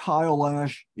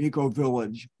Kailash Eco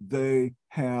Village. They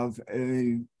have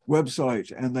a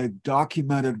website and they've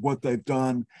documented what they've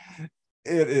done.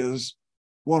 It is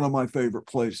one of my favorite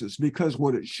places because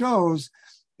what it shows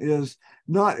is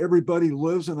not everybody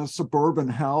lives in a suburban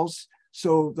house,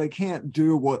 so they can't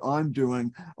do what I'm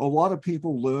doing. A lot of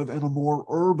people live in a more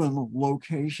urban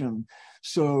location.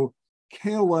 So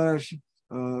Kailash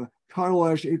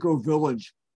Eco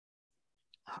Village,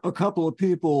 a couple of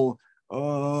people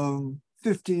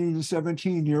 15,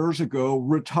 17 years ago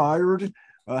retired,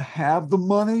 have the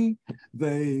money.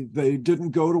 They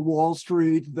didn't go to Wall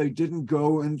Street. They didn't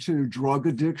go into drug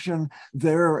addiction.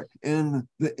 They're in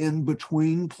the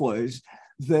in-between place.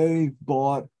 They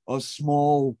bought a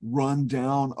small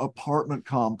rundown apartment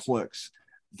complex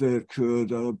that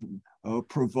could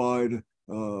provide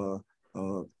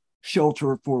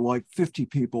shelter for like 50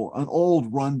 people, an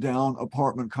old rundown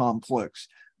apartment complex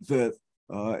that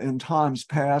in times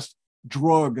past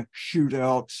drug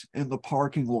shootouts in the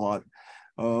parking lot.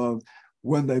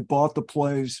 When they bought the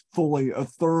place, fully a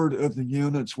third of the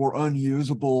units were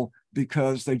unusable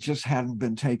because they just hadn't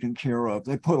been taken care of.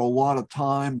 They put a lot of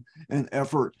time and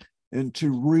effort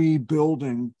into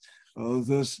rebuilding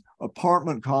this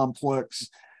apartment complex.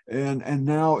 And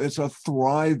now it's a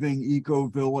thriving eco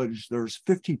village. There's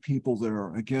 50 people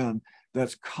there. Again,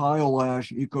 that's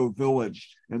Kailash Eco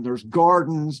Village. And there's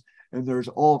gardens and there's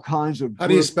all kinds of. How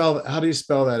do you spell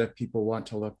that if people want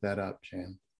to look that up,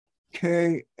 Jan?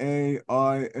 Kailash.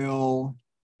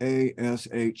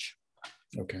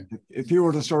 Okay. If you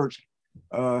were to search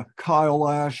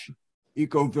Kailash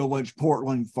Eco Village,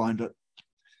 Portland, find it.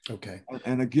 Okay.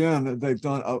 And again, they've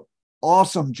done an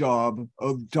awesome job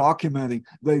of documenting.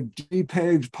 They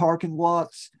de-paved parking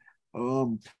lots.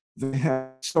 They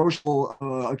have social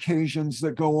occasions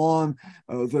that go on.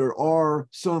 There are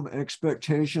some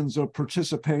expectations of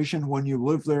participation when you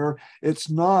live there. It's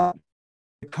not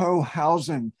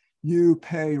co-housing. You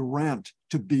pay rent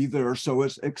to be there, so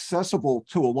it's accessible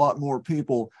to a lot more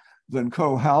people than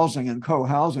co-housing, and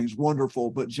co-housing is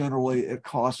wonderful, but generally it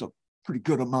costs a pretty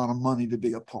good amount of money to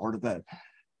be a part of that.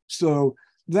 So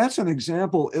that's an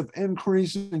example of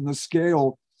increasing the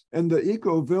scale. And the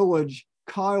Eco Village,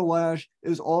 Kailash,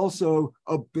 is also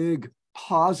a big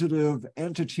positive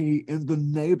entity in the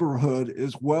neighborhood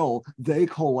as well. They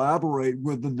collaborate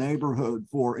with the neighborhood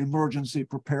for emergency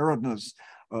preparedness,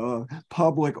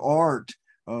 public art,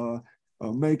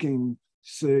 making,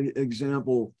 say,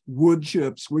 example, wood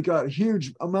chips. We got a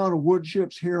huge amount of wood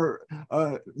chips here.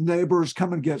 Neighbors,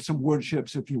 come and get some wood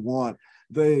chips if you want.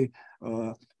 They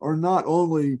are not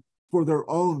only for their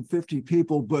own 50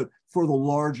 people, but for the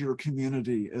larger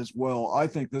community as well. I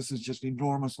think this is just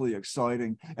enormously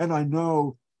exciting. And I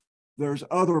know there's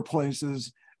other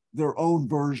places, their own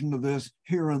version of this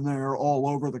here and there all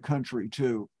over the country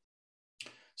too.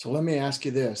 So let me ask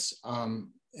you this. Do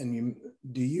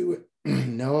you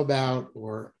know about,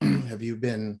 or have you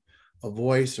been a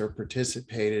voice or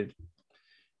participated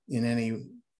in any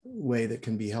way that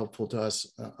can be helpful to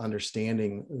us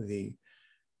understanding the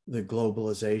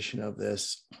globalization of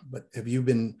this? But have you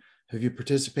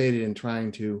participated in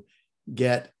trying to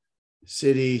get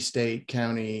city, state,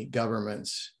 county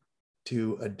governments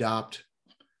to adopt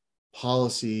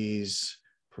policies,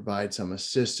 provide some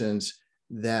assistance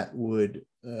that would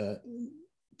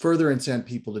further incent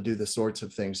people to do the sorts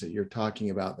of things that you're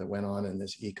talking about that went on in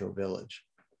this eco village?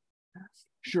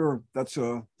 Sure, that's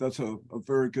a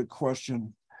very good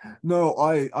question. No,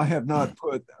 I have not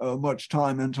put much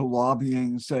time into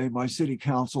lobbying, say, my city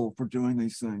council for doing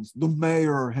these things. The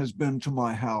mayor has been to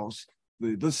my house.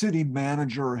 The city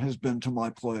manager has been to my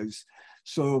place.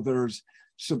 So there's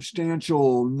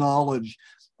substantial knowledge.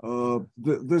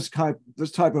 This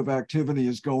type of activity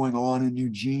is going on in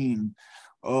Eugene.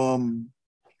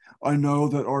 I know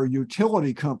that our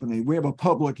utility company, we have a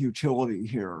public utility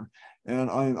here, and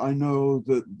I know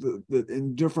that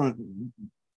in different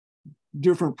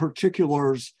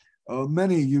particulars,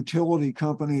 many utility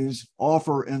companies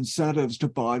offer incentives to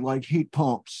buy like heat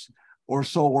pumps or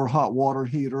solar hot water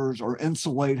heaters or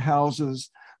insulate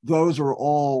houses. Those are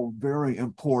all very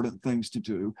important things to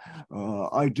do.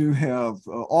 I do have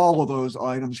all of those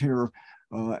items here,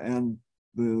 and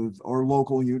our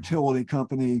local utility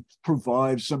company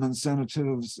provides some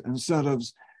incentives,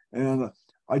 and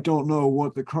I don't know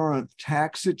what the current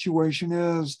tax situation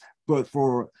is, but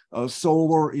for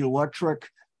solar electric,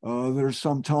 there's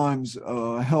sometimes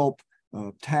help,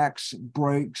 tax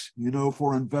breaks,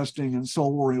 for investing in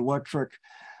solar electric.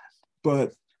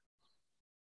 But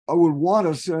I would want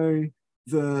to say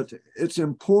that it's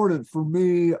important for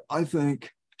me, I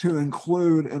think, to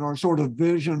include in our sort of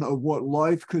vision of what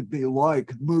life could be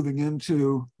like moving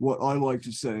into what I like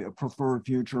to say a preferred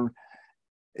future.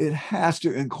 It has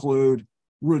to include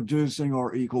reducing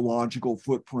our ecological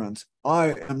footprints.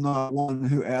 I am not one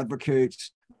who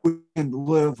advocates we can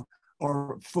live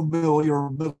our familiar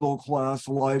middle-class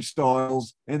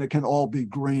lifestyles and it can all be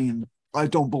green. I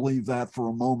don't believe that for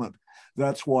a moment.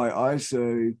 That's why I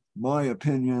say my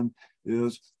opinion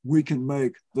is we can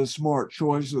make the smart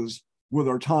choices with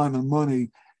our time and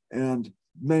money and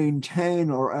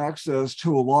maintain our access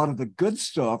to a lot of the good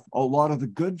stuff, a lot of the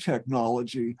good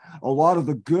technology, a lot of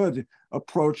the good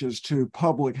approaches to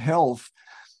public health,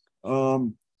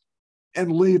 and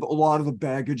leave a lot of the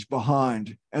baggage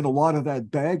behind. And a lot of that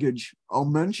baggage, I'll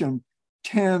mention,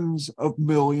 tens of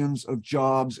millions of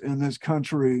jobs in this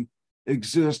country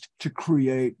exist to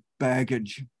create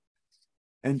baggage.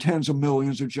 And tens of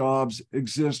millions of jobs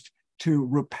exist to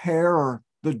repair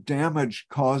the damage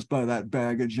caused by that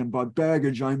baggage. And by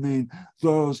baggage, I mean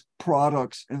those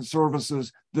products and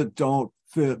services that don't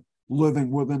fit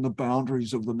living within the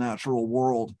boundaries of the natural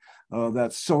world.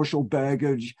 That's social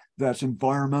baggage, that's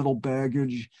environmental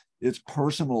baggage, it's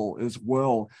personal as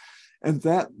well. And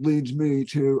that leads me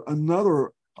to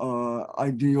another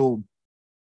ideal.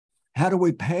 How do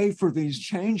we pay for these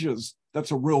changes?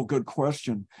 That's a real good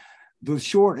question. The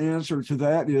short answer to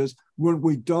that is when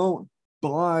we don't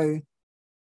buy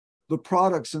the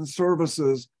products and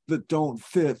services that don't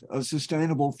fit a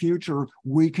sustainable future,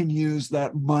 we can use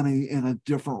that money in a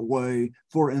different way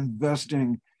for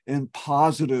investing in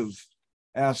positive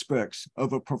aspects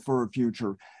of a preferred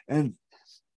future. And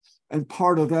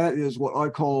part of that is what I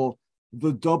call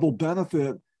the double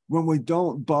benefit. When we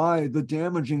don't buy the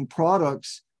damaging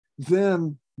products,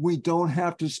 then we don't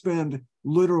have to spend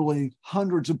literally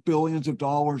hundreds of billions of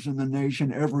dollars in the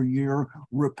nation every year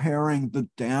repairing the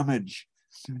damage.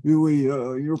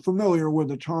 You're familiar with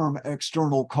the term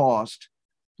external cost.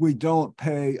 We don't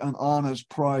pay an honest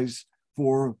price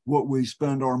for what we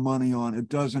spend our money on. It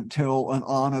doesn't tell an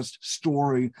honest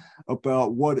story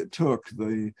about what it took,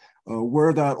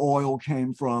 where that oil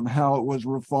came from, how it was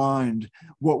refined,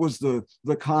 what was the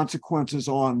consequences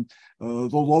on the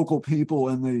local people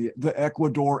in the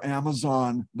Ecuador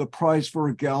Amazon. The price for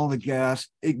a gallon of gas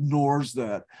ignores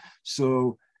that.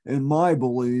 So in my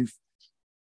belief,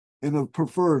 in a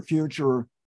preferred future,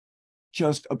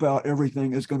 just about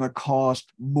everything is going to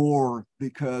cost more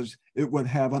because it would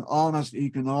have an honest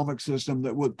economic system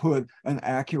that would put an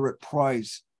accurate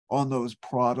price on those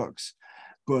products.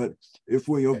 But if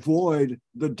we avoid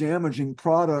the damaging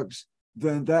products,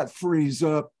 then that frees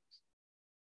up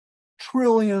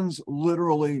trillions,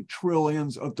 literally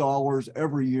trillions of dollars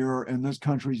every year in this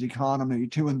country's economy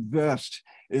to invest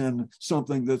in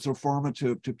something that's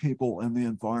affirmative to people and the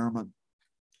environment.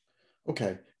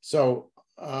 Okay, so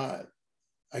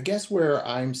I guess where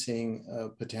I'm seeing a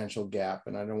potential gap,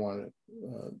 and I don't want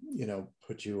to,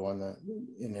 put you on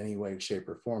in any way, shape,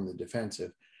 or form, the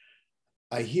defensive.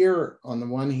 I hear on the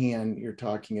one hand, you're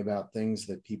talking about things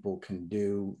that people can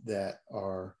do that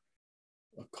are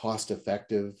cost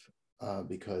effective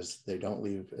because they don't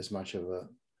leave as much of a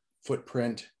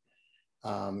footprint.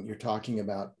 You're talking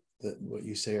about what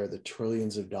you say are the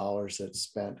trillions of dollars that's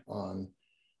spent on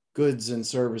goods and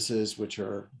services, which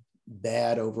are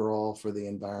bad overall for the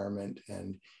environment.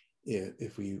 And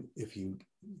if you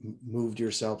moved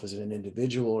yourself as an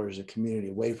individual or as a community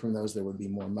away from those, there would be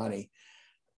more money.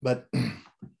 But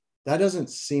that doesn't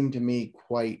seem to me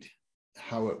quite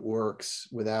how it works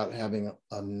without having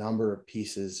a number of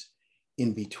pieces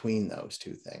in between those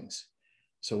two things.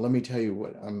 So let me tell you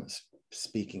what I'm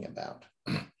speaking about.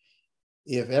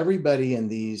 If everybody in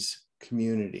these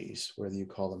communities, whether you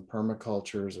call them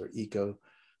permacultures or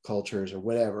eco-cultures or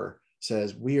whatever,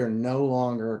 says we are no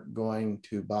longer going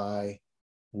to buy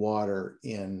water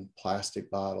in plastic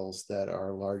bottles that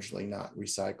are largely not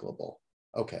recyclable.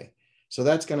 Okay, so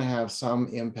that's going to have some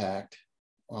impact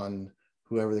on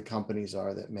whoever the companies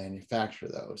are that manufacture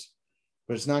those,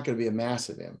 but it's not going to be a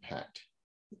massive impact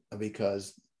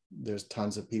because there's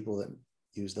tons of people that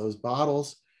use those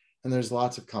bottles and there's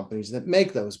lots of companies that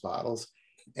make those bottles.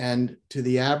 And to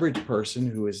the average person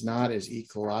who is not as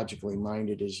ecologically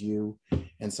minded as you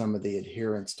and some of the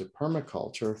adherents to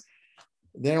permaculture,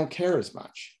 they don't care as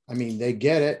much. I mean, they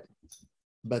get it,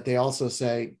 but they also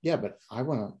say, yeah, but I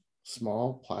want a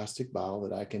small plastic bottle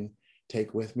that I can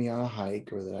take with me on a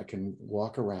hike or that I can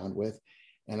walk around with.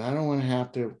 And I don't want to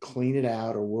have to clean it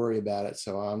out or worry about it.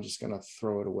 So I'm just going to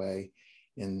throw it away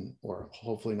or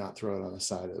hopefully not throw it on the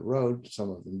side of the road. Some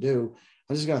of them do.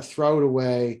 I'm just going to throw it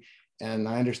away. And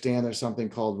I understand there's something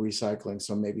called recycling,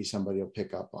 so maybe somebody will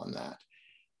pick up on that.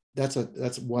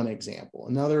 That's one example.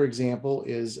 Another example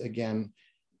is, again,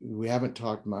 we haven't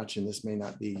talked much, and this may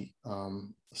not be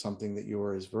something that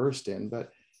you're as versed in, but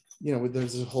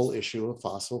there's this whole issue of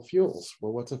fossil fuels.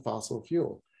 Well, what's a fossil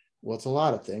fuel? Well, it's a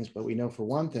lot of things, but we know for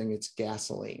one thing, it's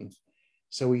gasoline.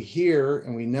 So we hear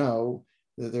and we know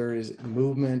that there is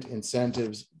movement,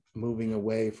 incentives moving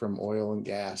away from oil and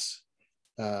gas,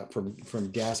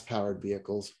 from gas-powered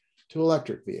vehicles to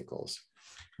electric vehicles.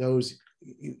 Those,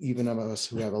 even of us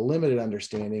who have a limited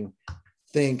understanding,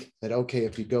 think that, okay,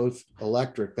 if you go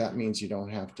electric, that means you don't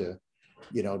have to,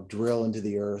 drill into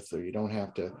the earth, or you don't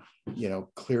have to,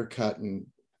 clear cut and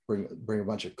bring a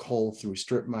bunch of coal through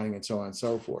strip mining and so on and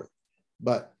so forth.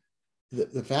 But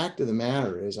the fact of the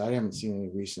matter is, I haven't seen any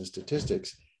recent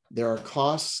statistics. There are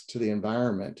costs to the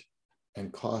environment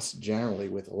and costs generally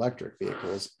with electric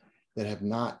vehicles that have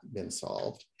not been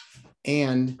solved.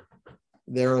 And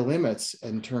there are limits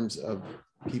in terms of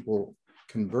people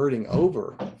converting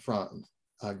over from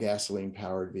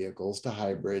gasoline-powered vehicles to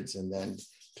hybrids and then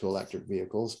to electric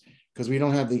vehicles, because we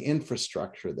don't have the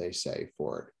infrastructure, they say,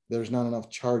 for it. There's not enough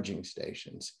charging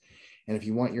stations. And if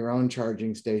you want your own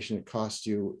charging station, it costs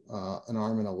you an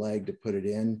arm and a leg to put it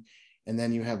in. And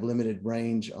then you have limited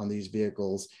range on these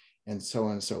vehicles and so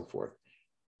on and so forth.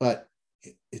 But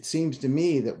it seems to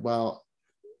me that while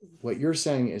what you're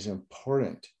saying is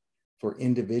important for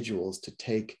individuals to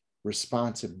take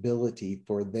responsibility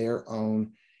for their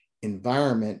own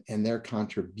environment and their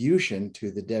contribution to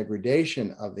the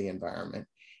degradation of the environment,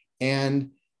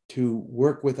 and to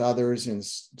work with others in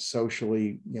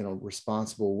socially,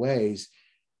 responsible ways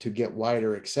to get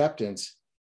wider acceptance.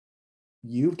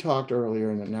 You talked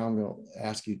earlier, and now I'm going to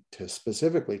ask you to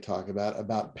specifically talk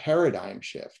about paradigm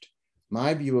shift.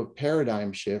 My view of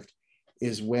paradigm shift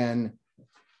is when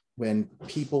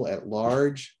people at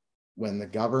large, when the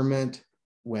government,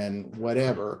 when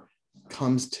whatever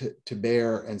comes to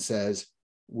bear and says,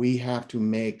 we have to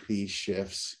make these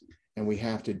shifts and we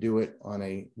have to do it on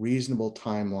a reasonable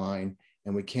timeline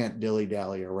and we can't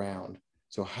dilly-dally around.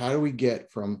 So how do we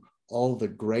get from all the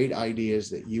great ideas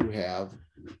that you have,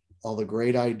 all the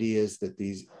great ideas that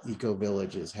these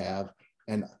eco-villages have,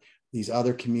 and these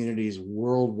other communities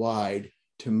worldwide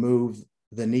to move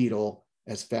the needle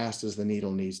as fast as the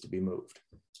needle needs to be moved?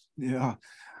 Yeah,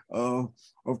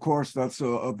 of course, that's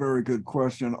a very good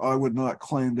question. I would not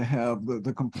claim to have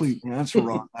the complete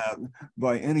answer on that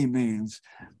by any means.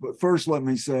 But first, let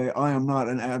me say I am not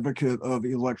an advocate of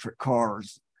electric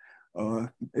cars.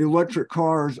 Electric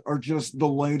cars are just the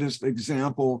latest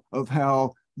example of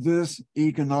how this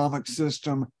economic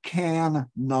system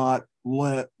cannot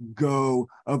let go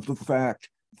of the fact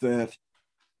that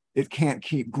it can't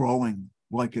keep growing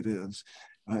like it is,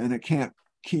 and it can't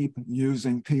keep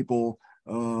using people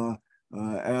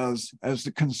as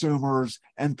the consumers,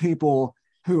 and people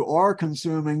who are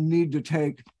consuming need to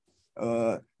take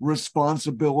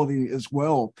responsibility as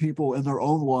well. People in their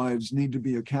own lives need to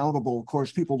be accountable. Of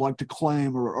course, people like to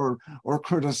claim or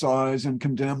criticize and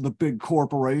condemn the big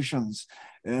corporations,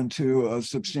 and to a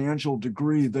substantial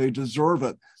degree, they deserve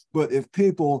it. But if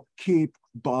people keep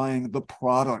buying the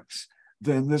products,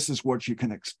 then this is what you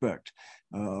can expect.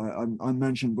 I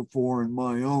mentioned before, in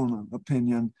my own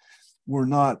opinion, we're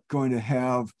not going to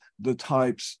have the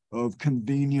types of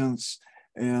convenience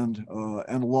and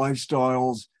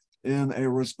lifestyles in a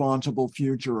responsible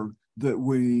future that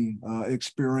we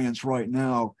experience right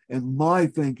now. In my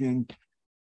thinking,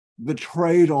 the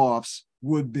trade-offs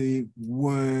would be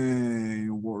way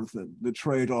worth it. The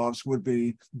trade-offs would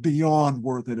be beyond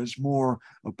worth it. It's more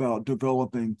about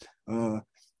developing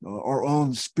our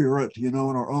own spirit, and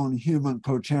our own human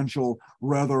potential,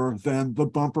 rather than the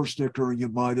bumper sticker you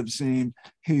might have seen,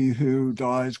 "He who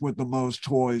dies with the most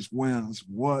toys wins."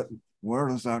 Where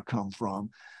does that come from?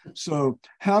 So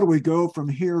how do we go from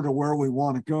here to where we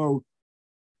want to go?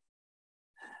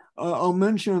 I'll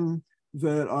mention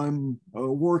that I'm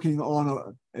working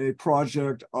on a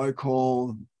project I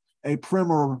call a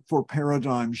primer for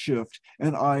paradigm shift,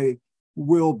 and I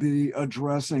will be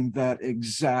addressing that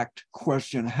exact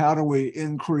question. How do we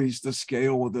increase the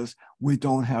scale of this? We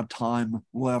don't have time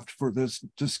left for this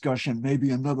discussion. Maybe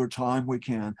another time we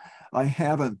can. I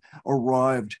haven't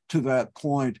arrived to that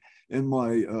point in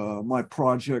my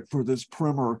project for this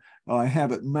primer. I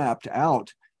have it mapped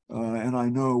out, and I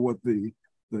know what the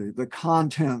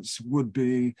contents would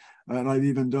be, and I've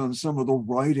even done some of the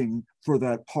writing for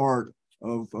that part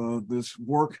of this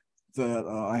work that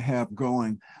I have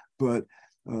going. But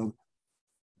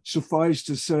suffice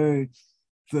to say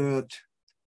that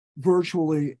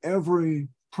virtually every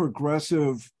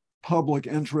progressive public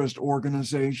interest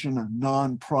organization and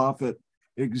nonprofit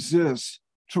exists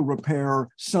to repair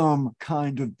some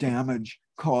kind of damage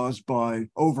caused by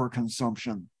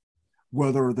overconsumption,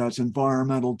 whether that's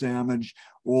environmental damage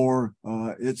or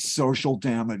it's social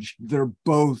damage. They're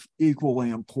both equally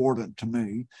important to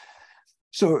me.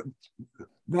 So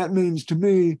that means to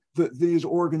me that these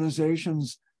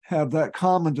organizations have that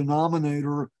common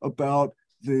denominator about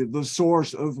the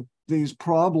source of these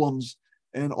problems,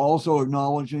 and also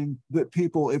acknowledging that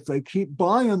people, if they keep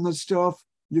buying the stuff,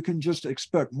 you can just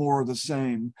expect more of the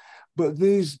same. But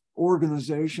these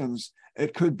organizations,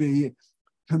 it could be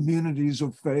communities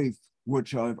of faith,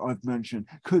 which I've mentioned,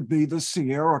 could be the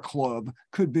Sierra Club,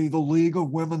 could be the League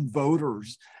of Women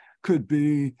Voters, could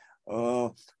be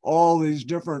all these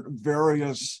different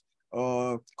various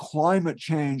climate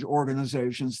change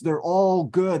organizations. They're all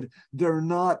good. They're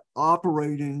not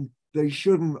operating, they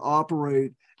shouldn't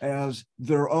operate as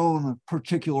their own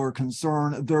particular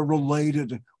concern. They're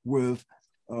related with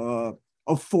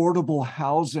affordable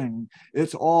housing.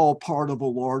 It's all part of a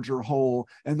larger whole,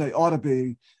 and they ought to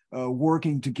be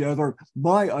working together.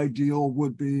 My ideal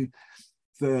would be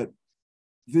that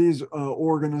these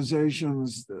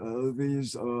organizations,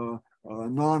 these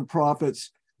nonprofits,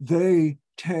 they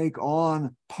take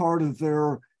on part of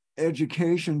their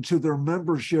education to their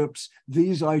memberships,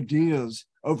 these ideas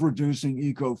of reducing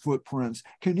eco footprints.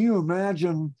 Can you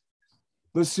imagine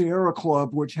the Sierra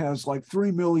Club, which has like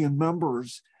 3 million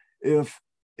members, if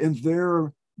in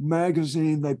their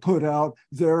magazine they put out,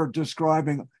 they're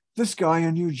describing this guy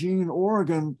in Eugene,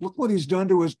 Oregon, look what he's done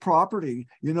to his property,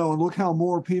 you know, and look how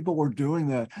more people are doing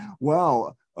that.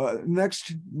 Wow.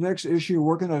 Next issue,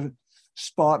 we're going to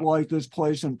spotlight this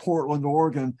place in Portland,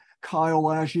 Oregon, Kyle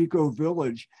Ash Eco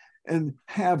Village, and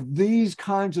have these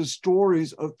kinds of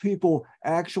stories of people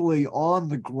actually on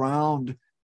the ground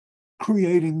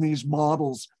creating these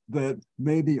models that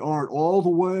maybe aren't all the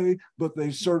way, but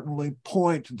they certainly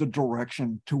point the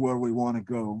direction to where we want to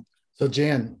go. So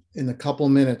Jan, in the couple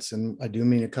of minutes, and I do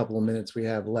mean a couple of minutes we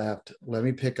have left, let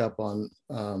me pick up on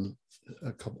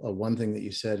one thing that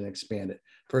you said and expand it.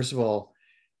 First of all,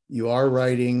 you are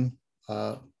writing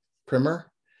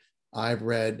primer. I've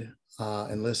read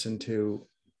and listened to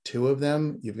 2 of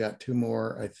them. You've got 2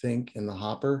 more, I think, in the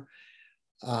hopper.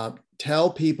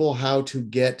 Tell people how to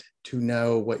get to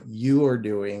know what you are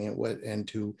doing and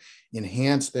to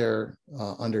enhance their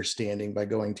understanding by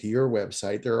going to your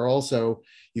website. There are also,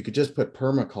 you could just put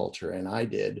permaculture, and I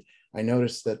did. I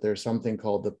noticed that there's something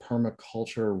called the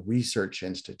Permaculture Research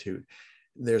Institute.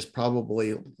 There's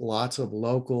probably lots of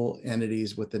local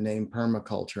entities with the name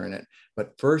permaculture in it.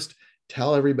 But first,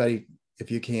 tell everybody,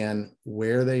 if you can,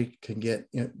 where they can get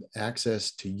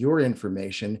access to your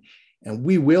information. And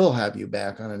we will have you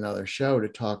back on another show to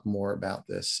talk more about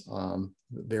this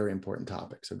very important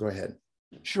topic. So go ahead.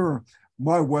 Sure.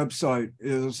 My website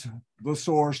is the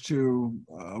source to,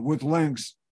 with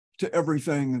links to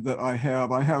everything that I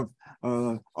have. I have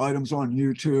items on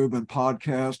YouTube and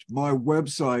podcast. My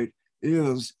website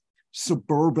is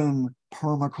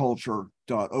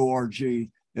suburbanpermaculture.org.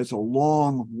 It's a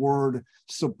long word,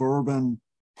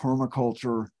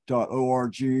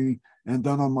 suburbanpermaculture.org. And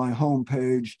then on my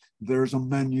homepage, there's a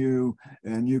menu,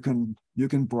 and you can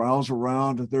browse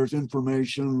around. There's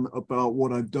information about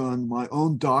what I've done, my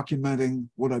own documenting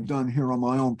what I've done here on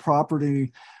my own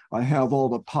property. I have all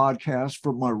the podcasts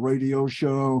from my radio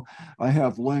show. I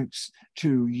have links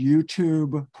to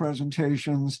YouTube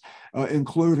presentations,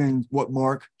 including what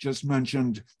Mark just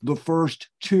mentioned, the first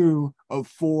 2 of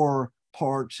 4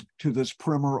 parts to this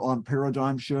primer on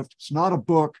paradigm shift. It's not a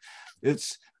book,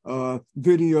 it's videos,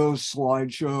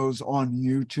 slideshows on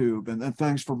YouTube. And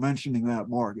thanks for mentioning that,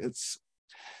 Mark.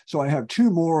 So I have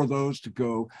 2 more of those to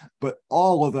go, but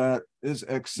all of that is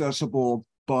accessible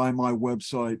by my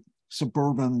website,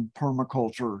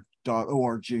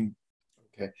 suburbanpermaculture.org.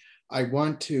 Okay. I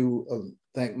want to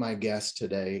thank my guest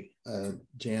today,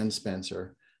 Jan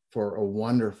Spencer, for a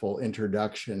wonderful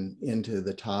introduction into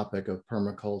the topic of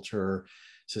permaculture,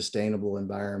 sustainable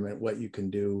environment, what you can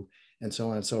do, and so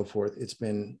on and so forth. It's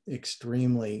been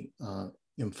extremely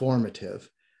informative.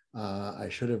 I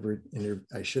should have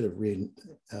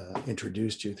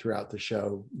introduced you throughout the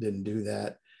show. Didn't do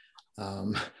that.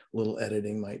 Little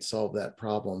editing might solve that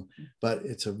problem, but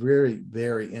it's a very,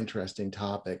 very interesting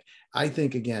topic. I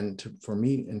think, again, for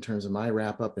me, in terms of my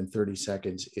wrap up in 30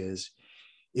 seconds is,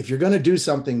 if you're going to do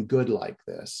something good like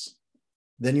this,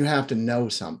 then you have to know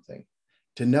something.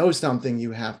 To know something,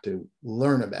 you have to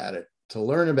learn about it. To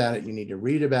learn about it, you need to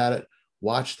read about it,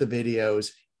 watch the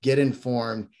videos, get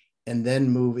informed, and then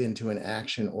move into an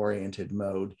action-oriented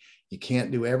mode. You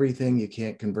can't do everything. You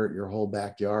can't convert your whole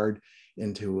backyard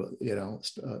into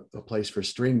a place for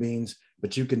string beans,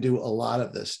 but you can do a lot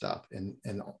of this stuff, and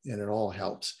it all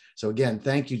helps. So again,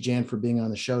 thank you, Jan, for being on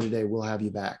the show today. We'll have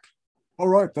you back. All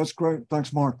right, that's great.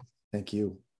 Thanks, Mark. Thank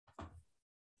you.